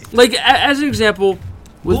as an example,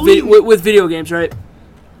 with video games, right?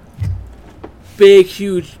 Big,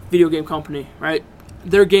 huge video game company, right?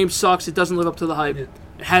 Their game sucks. It doesn't live up to the hype. Yeah.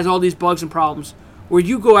 It has all these bugs and problems. Where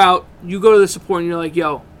you go out, you go to the support, and you're like,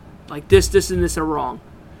 "Yo, like this, and this are wrong."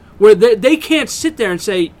 Where they can't sit there and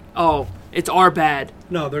say, "Oh, it's our bad."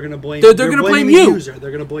 No, they're going to blame. They're going to blame the you. User.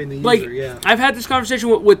 They're going to blame the user. Yeah. I've had this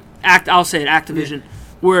conversation with Activision,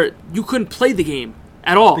 where you couldn't play the game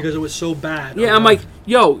at all because it was so bad. Yeah, I'm like,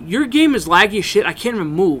 "Yo, your game is laggy as shit. I can't even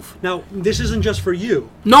move." Now, this isn't just for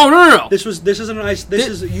you. No. This isn't a nice.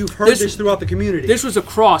 You've heard this throughout the community. This was a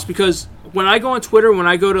cross because when I go on Twitter, when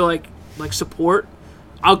I go to like support,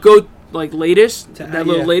 I'll go like latest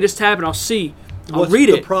latest tab, and I'll read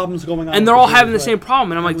it. The problems going on, and they're all having the same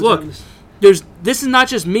problem. And I'm like, look, this is not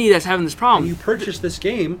just me that's having this problem. And you purchased this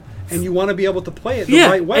game, and you want to be able to play it the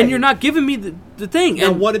right way. And you're not giving me the thing.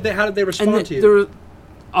 Now, how did they respond to you?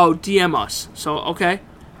 DM us. So okay,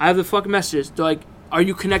 I have the fucking messages. They're like, are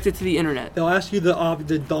you connected to the internet? They'll ask you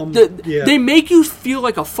the dumb. They make you feel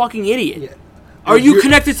like a fucking idiot. Yeah. Are you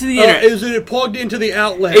connected to the internet? Is it plugged into the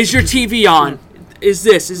outlet? Is your TV on? Is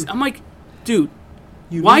this? I'm like, dude,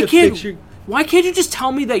 why can't you just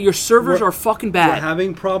tell me that your servers are fucking bad? We're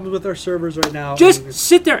having problems with our servers right now. Just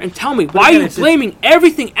sit there and tell me. Why are you blaming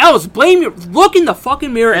everything else? Look in the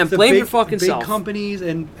fucking mirror and blame your fucking self. Big companies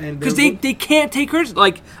and because they can't take hers.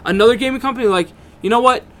 Like another gaming company, like, you know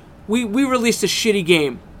what? We released a shitty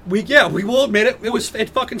game. We will admit it. It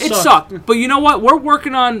fucking sucked. It sucked. But you know what? We're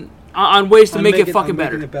working on ways to make it fucking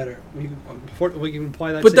better. Making it better. We can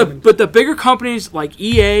apply that. But the bigger companies like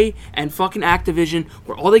EA and fucking Activision,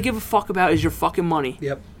 where all they give a fuck about is your fucking money.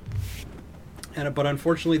 Yep. But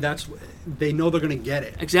unfortunately, they know they're gonna get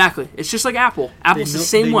it. Exactly. It's just like Apple. Apple's the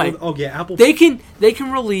same way. Apple. They can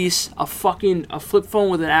release a flip phone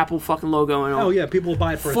with an Apple fucking logo and all. Oh yeah, people will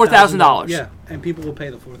buy it for $4,000. Yeah, and people will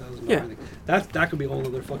pay the $4,000. Yeah. That could be a whole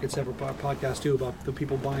other fucking separate podcast too about the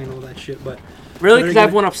people buying all that shit. But really, because I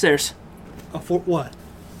have one upstairs. What?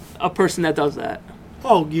 A person that does that.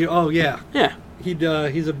 Oh yeah. Yeah.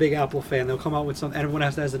 He's a big Apple fan. They'll come out with something. Everyone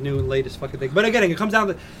has the new and latest fucking thing. But again, it comes down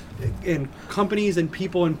to in companies and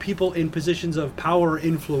people in positions of power or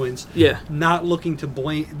influence. Yeah. Not looking to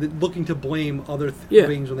blame other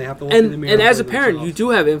things when they have to look in the mirror. And as a parent, you do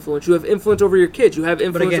have influence. You have influence over your kids. You have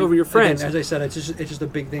influence over your friends. Again, as I said, it's just a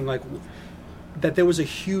big thing. Like that, there was a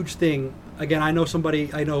huge thing. Again, I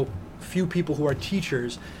know few people who are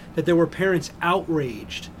teachers that there were parents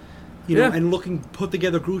outraged. And put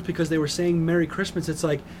together groups because they were saying Merry Christmas. It's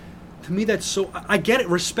like, to me that's so. I get it.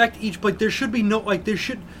 Respect each, but there should be no like there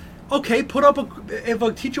should. Okay, put up if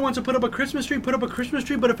a teacher wants to put up a Christmas tree, put up a Christmas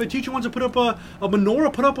tree. But if a teacher wants to put up a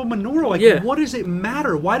menorah, put up a menorah. Like, what does it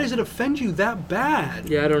matter? Why does it offend you that bad?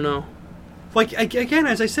 Yeah, I don't know. Like, again,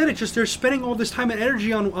 as I said, it's just they're spending all this time and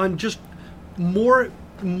energy on just more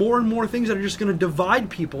and more things that are just going to divide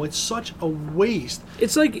people. It's such a waste.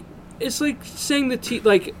 It's like saying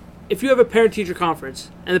like if you have a parent-teacher conference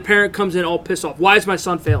and the parent comes in all pissed off, why is my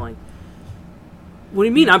son failing? What do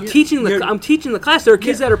you mean? I'm teaching the class. There are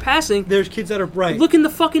kids that are passing. There's kids that are right. Look in the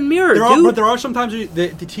fucking mirror, dude. But there are sometimes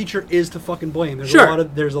the teacher is to fucking blame.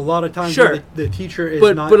 There's a lot of times where the teacher is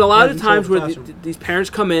not. But a lot of times where these parents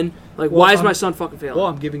come in like, why is my son fucking failing? Well,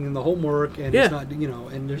 I'm giving him the homework, and it's not,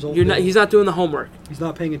 and there's he's not doing the homework. He's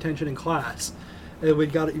not paying attention in class. We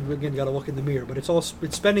got to look in the mirror. But it's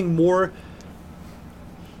spending more.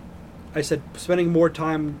 I said spending more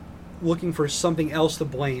time looking for something else to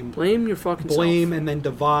blame. Blame your fucking self. And then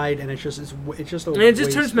divide, and it's just a and it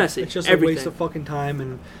just turns messy. It's just a waste of fucking time,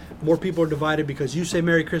 and more people are divided because you say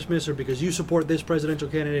Merry Christmas or because you support this presidential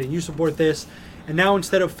candidate and you support this, and now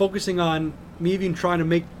instead of focusing on maybe even trying to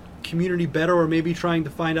make community better, or maybe trying to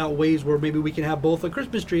find out ways where maybe we can have both a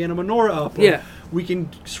Christmas tree and a menorah up, or we can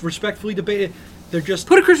respectfully debate it. They're just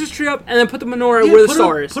put a Christmas tree up and then put the menorah where the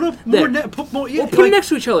star is. Put up more, or put it next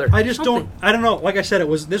to each other. I just don't. I don't know. Like I said,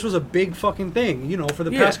 this was a big fucking thing. You know, for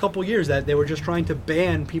the past couple years that they were just trying to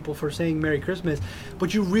ban people for saying Merry Christmas.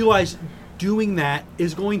 But you realize doing that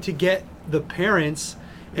is going to get the parents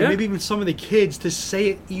and maybe even some of the kids to say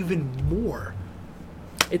it even more.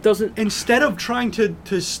 It doesn't. Instead of trying to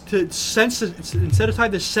censor, instead of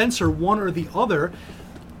trying to censor one or the other.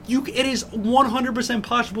 It is 100%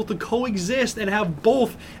 possible to coexist and have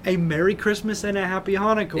both a Merry Christmas and a Happy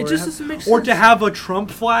Hanukkah. It just doesn't make sense. Or to have a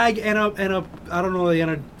Trump flag and a I don't know the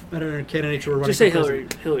candidates who are running. Just say Hillary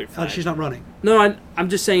flag. She's not running. No, I'm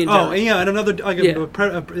just saying. And another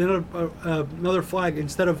another flag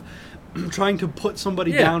instead of trying to put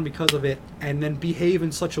somebody down because of it and then behave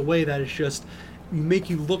in such a way that it's just make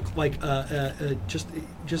you look like just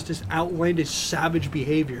this outlandish savage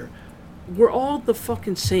behavior. We're all the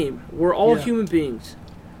fucking same. We're all human beings.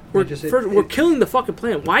 We're killing the fucking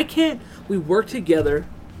planet. Why can't we work together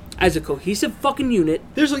as a cohesive fucking unit?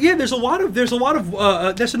 That's another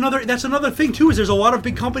thing too. Is there's a lot of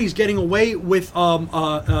big companies getting away with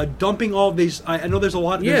dumping all of these. I know there's a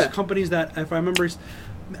lot. There's companies that, if I remember,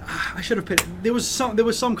 I should have picked. There was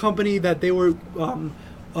some company that they were.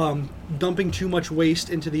 Dumping too much waste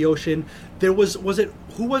into the ocean. Who was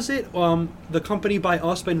it? The company by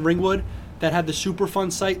us in Ringwood that had the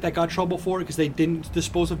Superfund site that got trouble for it because they didn't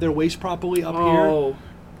dispose of their waste properly up here. Oh,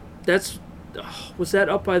 was that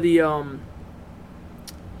up by the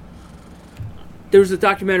There was a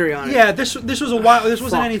documentary on it. Yeah, this was a while. This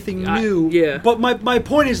wasn't anything new. Yeah. But my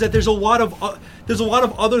point is that there's a lot of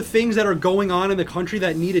other things that are going on in the country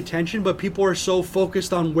that need attention, but people are so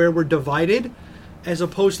focused on where we're divided, as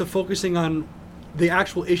opposed to focusing on the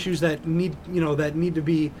actual issues that need to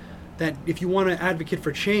be, that if you want to advocate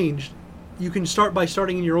for change, you can start by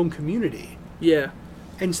starting in your own community. Yeah.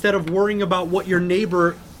 Instead of worrying about who your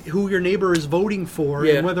neighbor is voting for,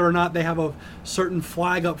 and whether or not they have a certain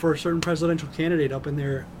flag up for a certain presidential candidate up in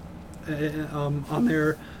their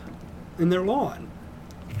in their lawn.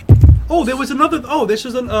 Oh, there was another. Oh, this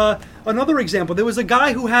is another example. There was a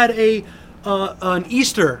guy who had an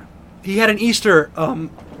Easter. He had an Easter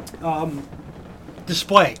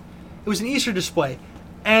display. It was an Easter display,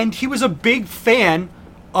 and he was a big fan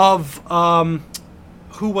of Hugh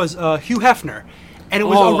Hefner, and it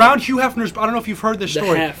was around Hugh Hefner's. I don't know if you've heard this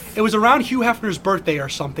story. It was around Hugh Hefner's birthday or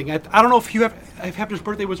something. I don't know if Hefner's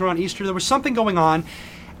birthday was around Easter. There was something going on,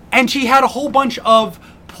 and he had a whole bunch of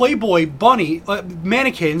Playboy bunny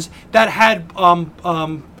mannequins that had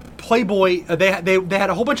Playboy. They had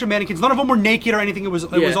a whole bunch of mannequins. None of them were naked or anything. It was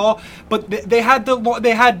all. But they had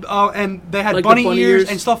like bunny ears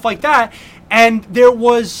and stuff like that. And there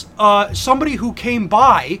was somebody who came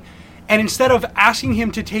by, and instead of asking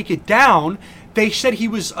him to take it down, they said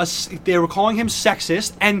they were calling him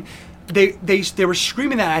sexist, and they were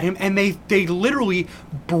screaming that at him, and they literally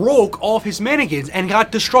broke all of his mannequins and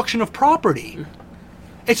got destruction of property.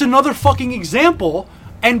 It's another fucking example.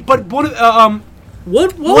 But one of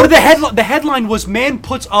the headline was man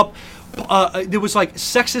puts up. There was like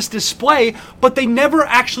sexist display, but they never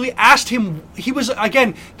actually asked him.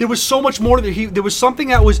 There was so much more there was something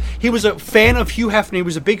he was a fan of Hugh Hefner. He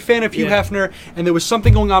was a big fan of Hugh Hefner, and there was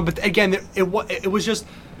something going on. But again, it was just,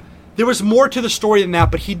 there was more to the story than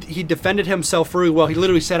that. But he defended himself very well. He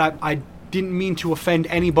literally said, didn't mean to offend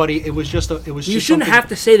anybody. It was just it was. You just shouldn't have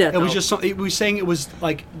to say that. It was just it was saying it was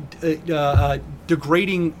like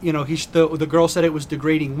degrading. You know, the girl said it was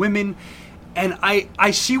degrading women. And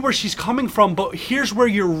I see where she's coming from, but here's where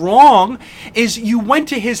you're wrong: is you went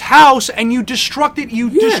to his house and you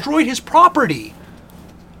destroyed his property.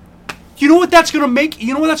 You know what that's gonna make?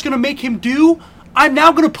 You know what that's gonna make him do? I'm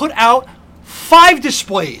now gonna put out 5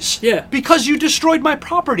 displays. Yeah. Because you destroyed my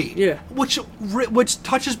property. Yeah. Which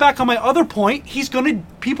touches back on my other point.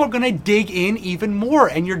 People are gonna dig in even more,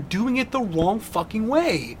 and you're doing it the wrong fucking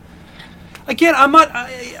way. Again, I'm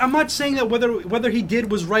not saying that whether he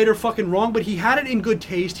did was right or fucking wrong, but he had it in good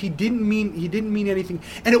taste. He didn't mean anything,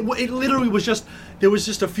 and it literally was just there was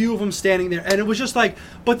just a few of them standing there, and it was just like.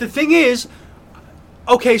 But the thing is,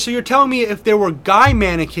 okay, so you're telling me if there were guy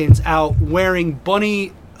mannequins out wearing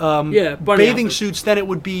bunny bunny bathing outfit. suits, then it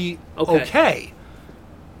would be okay.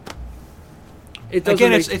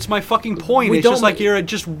 Again, it's my fucking point. It's just like you're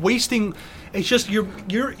just wasting. It's just you're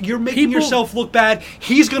making yourself look bad.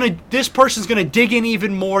 This person's gonna dig in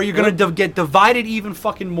even more. You're gonna get divided even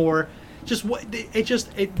fucking more. There's no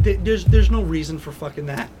reason for fucking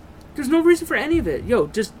that. There's no reason for any of it. Yo,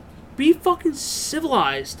 just be fucking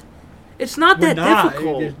civilized. It's not that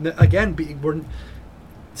difficult. Again,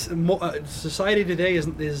 society today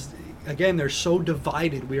is again, they're so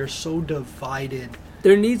divided. We are so divided.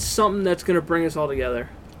 There needs something that's gonna bring us all together.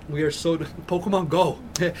 We are so Pokemon Go.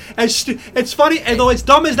 It's funny, and though as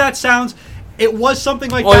dumb as that sounds, it was something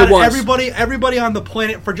like that. It was. Everybody on the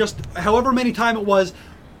planet for just however many time it was,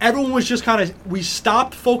 everyone was just kind of. We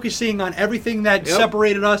stopped focusing on everything that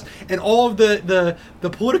separated us and all of the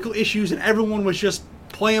political issues, and everyone was just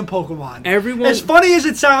playing Pokemon. Everyone. As funny as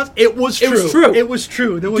it sounds, it was true. It was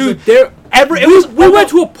true. There was we went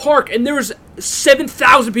to a park and there was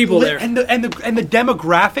 7,000 people there. And the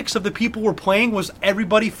demographics of the people we're playing was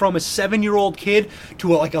everybody from a 7-year-old kid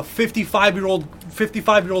to a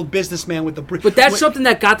 55-year-old businessman with the. But that's something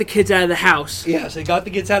that got the kids out of the house. Yes, it got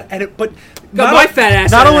the kids out, got my fat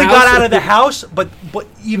ass. Not only got out of the house, but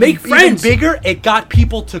even friends. Bigger, it got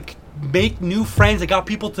people to make new friends. It got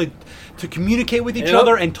people to communicate with each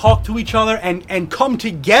other and talk to each other and come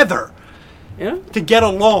together. Yeah. To get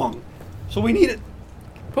along. So we need it.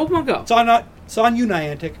 Pokemon Go. It's on you,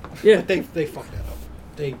 Niantic. Yeah. But they fucked that up.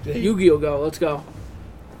 They Yu-Gi-Oh! Go. Let's go.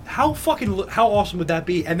 How awesome would that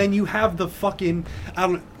be? And then you have the fucking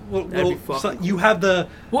you have the.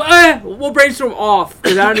 We'll brainstorm off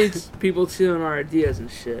because I don't need people stealing our ideas and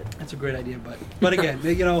shit. That's a great idea, but again,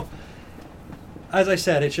 as I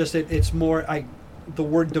said, it's just it's more the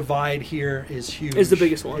word divide here is huge. Is the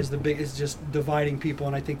biggest one. Is just dividing people,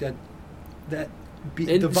 and I think that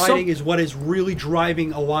dividing is what is really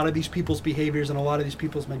driving a lot of these people's behaviors and a lot of these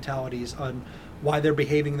people's mentalities on why they're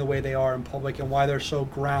behaving the way they are in public and why they're so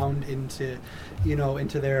ground into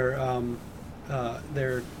their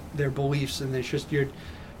beliefs, and it's just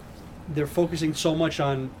they're focusing so much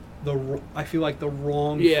on I feel like the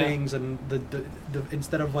wrong things, and the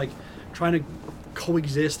instead of trying to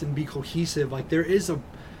coexist and be cohesive.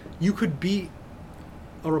 You could be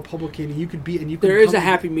a Republican, and you could there is a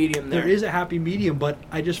happy medium there. There is a happy medium, but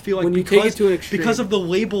I just feel like when you take it to an extreme, because of the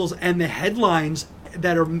labels and the headlines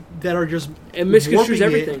that are just it misconstrues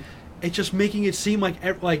everything. It's just making it seem like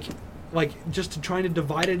just trying to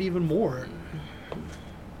divide it even more.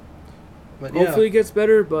 But hopefully it gets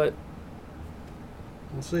better, but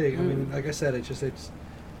we'll see. I mean, like I said, it's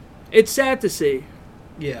sad to see.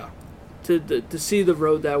 Yeah. To see the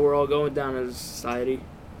road that we're all going down as a society.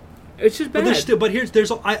 It's just bad. I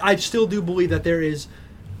still do believe that there is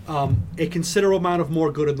a considerable amount of more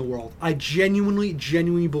good in the world. I genuinely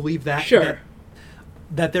believe that. Sure.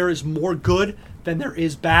 That there is more good than there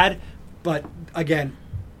is bad, but again,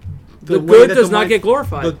 the good does not get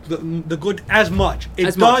glorified. The good as much.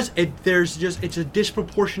 It does. It's a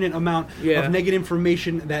disproportionate amount of negative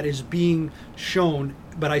information that is being shown,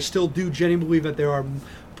 but I still do genuinely believe that there are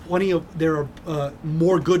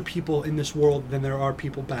more good people in this world than there are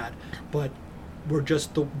people bad, but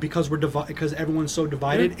because everyone's so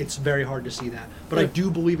divided, it's very hard to see that. But I do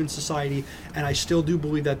believe in society, and I still do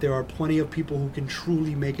believe that there are plenty of people who can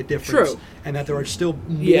truly make a difference. True. And that there are still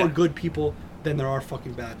more good people than there are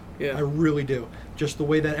fucking bad. Yeah. I really do. Just the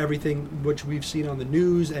way that everything which we've seen on the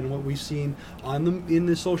news and what we've seen in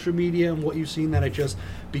the social media and what you've seen, that it just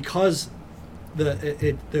because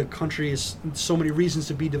the country is so many reasons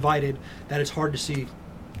to be divided that it's hard to see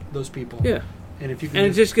those people. Yeah. And if you can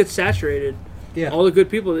it just gets saturated. Yeah. All the good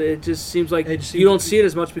people, it just seems like you don't see it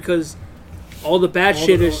as much because all the bad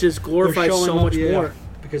shit is just glorified so much more.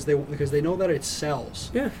 because they know that it sells.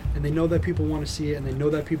 Yeah. And they know that people want to see it, and they know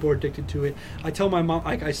that people are addicted to it. I tell my mom,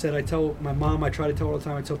 like I said, I tell my mom, I try to tell her all the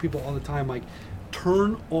time, I tell people all the time, like,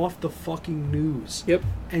 turn off the fucking news. Yep.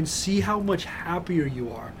 And see how much happier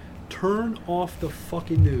you are. Turn off the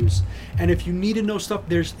fucking news. And if you need to know stuff,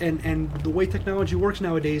 and the way technology works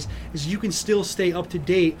nowadays is you can still stay up to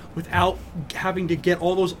date without having to get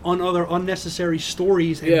all those other unnecessary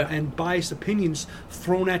stories and biased opinions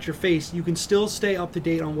thrown at your face. You can still stay up to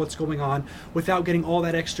date on what's going on without getting all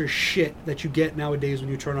that extra shit that you get nowadays when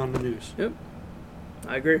you turn on the news. Yep.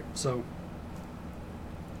 I agree. So,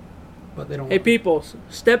 but they don't. Hey, people,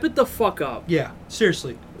 step it the fuck up. Yeah,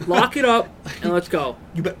 seriously. Lock it up and let's go.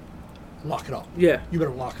 You bet. Lock it up. Yeah. You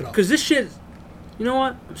better lock it up. Because this shit, you know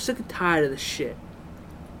what? I'm sick and tired of this shit.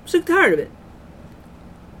 I'm sick and tired of it.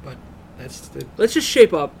 But that's the... Let's just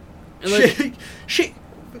shape up. And Shape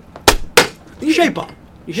up.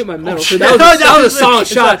 You hit my middle. Oh, So that was a solid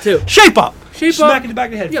shot, too. Shape up. Shape Smack up. in the back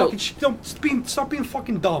of the head. Yo. Stop being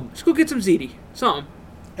fucking dumb. Let's go get some ziti. Something.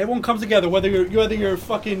 Everyone comes together, whether you're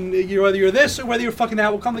this or whether you're fucking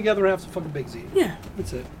that. We'll come together and have some fucking big ziti. Yeah.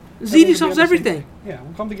 That's it. Ziti solves everything. Yeah,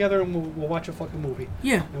 we'll come together and we'll watch a fucking movie.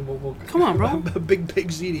 Yeah. And we'll come on, bro. big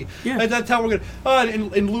ziti. Yeah. That's how we're gonna.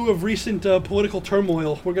 In lieu of recent political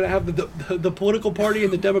turmoil, we're gonna have the political party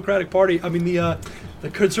and the Democratic Party. I mean the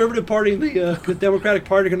Conservative Party and the Democratic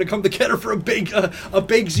Party are gonna come together for a big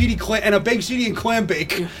ziti clam and a big ziti and clam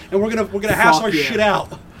bake, and we're gonna hash our shit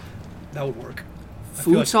out. That would work.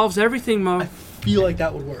 Food solves everything, Mo. I feel like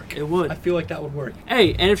that would work. It would. I feel like that would work.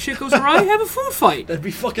 Hey, and if shit goes awry, have a food fight. That'd be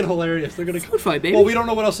fucking hilarious. They're gonna food fight, baby. Well, we don't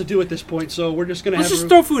know what else to do at this point, so we're just gonna Let's just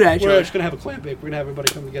throw food at each other. We're just gonna have a clam bake. We're gonna have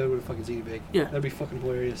everybody come together with a fucking ziti bake. Yeah. That'd be fucking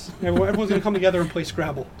hilarious. Everyone's gonna come together and play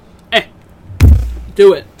Scrabble. Hey,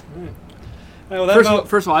 do it. All right. Well,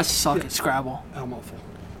 first of all, I suck at Scrabble. I'm awful.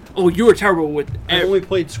 Oh, you were terrible with... I only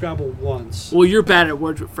played Scrabble once. Well, you're bad at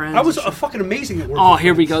Words with Friends. I was fucking amazing at Words with Oh, Friends.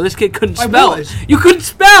 here we go. This kid couldn't spell. I was. You couldn't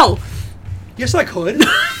spell! Yes, I could.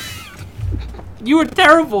 You were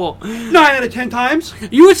terrible. 9 out of 10 times.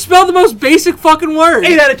 You would spell the most basic fucking word.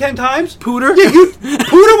 8 out of 10 times. Pooter? Yeah,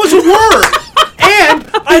 Pooter was a word. And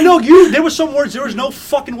I know there was some words, there was no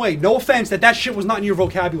fucking way, no offense, that shit was not in your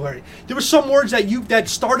vocabulary. There were some words that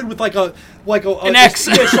started with an X.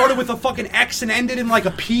 Yeah, started with a fucking X and ended in like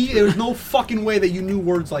a P. There was no fucking way that you knew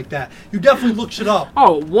words like that. You definitely looked shit up.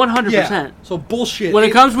 Oh, 100%. Yeah, so bullshit. When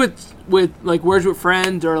it comes with like Words with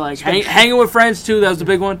Friends or like hanging with friends too, that was the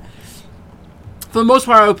big one. For the most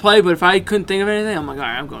part, I would play, but if I couldn't think of anything, I'm like, all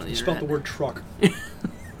right, I'm going to the internet. Spelled the word truck.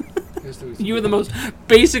 You were the most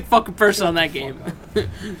basic fucking person on that game.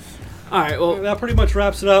 All right, well, that pretty much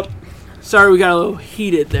wraps it up. Sorry, we got a little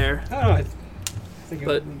heated there. I don't know. I think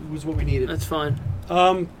it was what we needed. That's fine.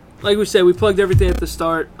 Like we said, we plugged everything at the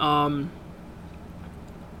start. iTunes,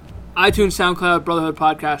 SoundCloud, Brotherhood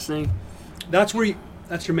Podcasting. That's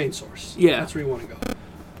your main source. Yeah, that's where you want to go.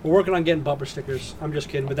 We're working on getting bumper stickers. I'm just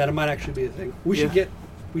kidding, but that might actually be a thing. We should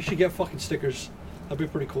get fucking stickers. That'd be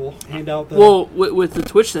pretty cool. Hand out the... Well, with the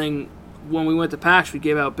Twitch thing, when we went to PAX, we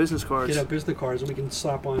gave out business cards. Get out business cards, and we can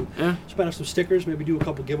slap on... Yeah. Spend up some stickers, maybe do a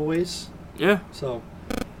couple giveaways. Yeah. So,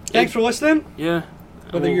 thanks for listening. Yeah.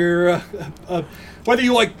 Whether you're... whether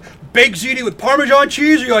you like baked ziti with Parmesan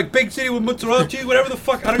cheese, or you like baked ziti with mozzarella cheese, whatever the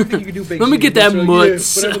fuck... I don't even think you can do baked Let me get that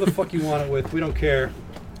mutz. Yeah, whatever the fuck you want it with. We don't care.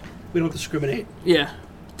 We don't discriminate. Yeah.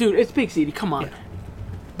 Dude, it's baked ziti. Come on. Yeah.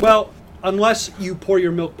 Well, unless you pour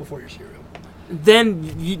your milk before your cereal.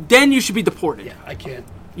 Then you should be deported. Yeah, I can't.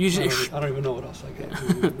 I don't even know what else I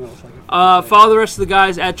can. Follow the rest of the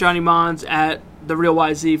guys at Johnny Mons, at The Real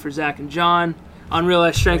YZ for Zach and John,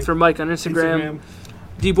 Unrealized Strength for Mike on Instagram.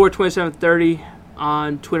 DBoard2730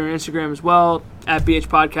 on Twitter and Instagram as well, at BH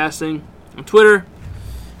Podcasting on Twitter.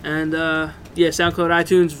 And SoundCloud,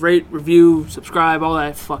 iTunes, rate, review, subscribe, all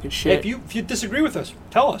that fucking shit. Hey, if you disagree with us,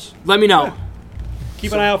 tell us. Let me know. Yeah.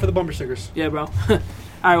 Keep an eye out for the bumper stickers. Yeah, bro.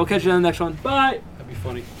 All right, we'll catch you on the next one. Bye. That'd be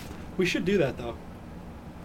funny. We should do that, though.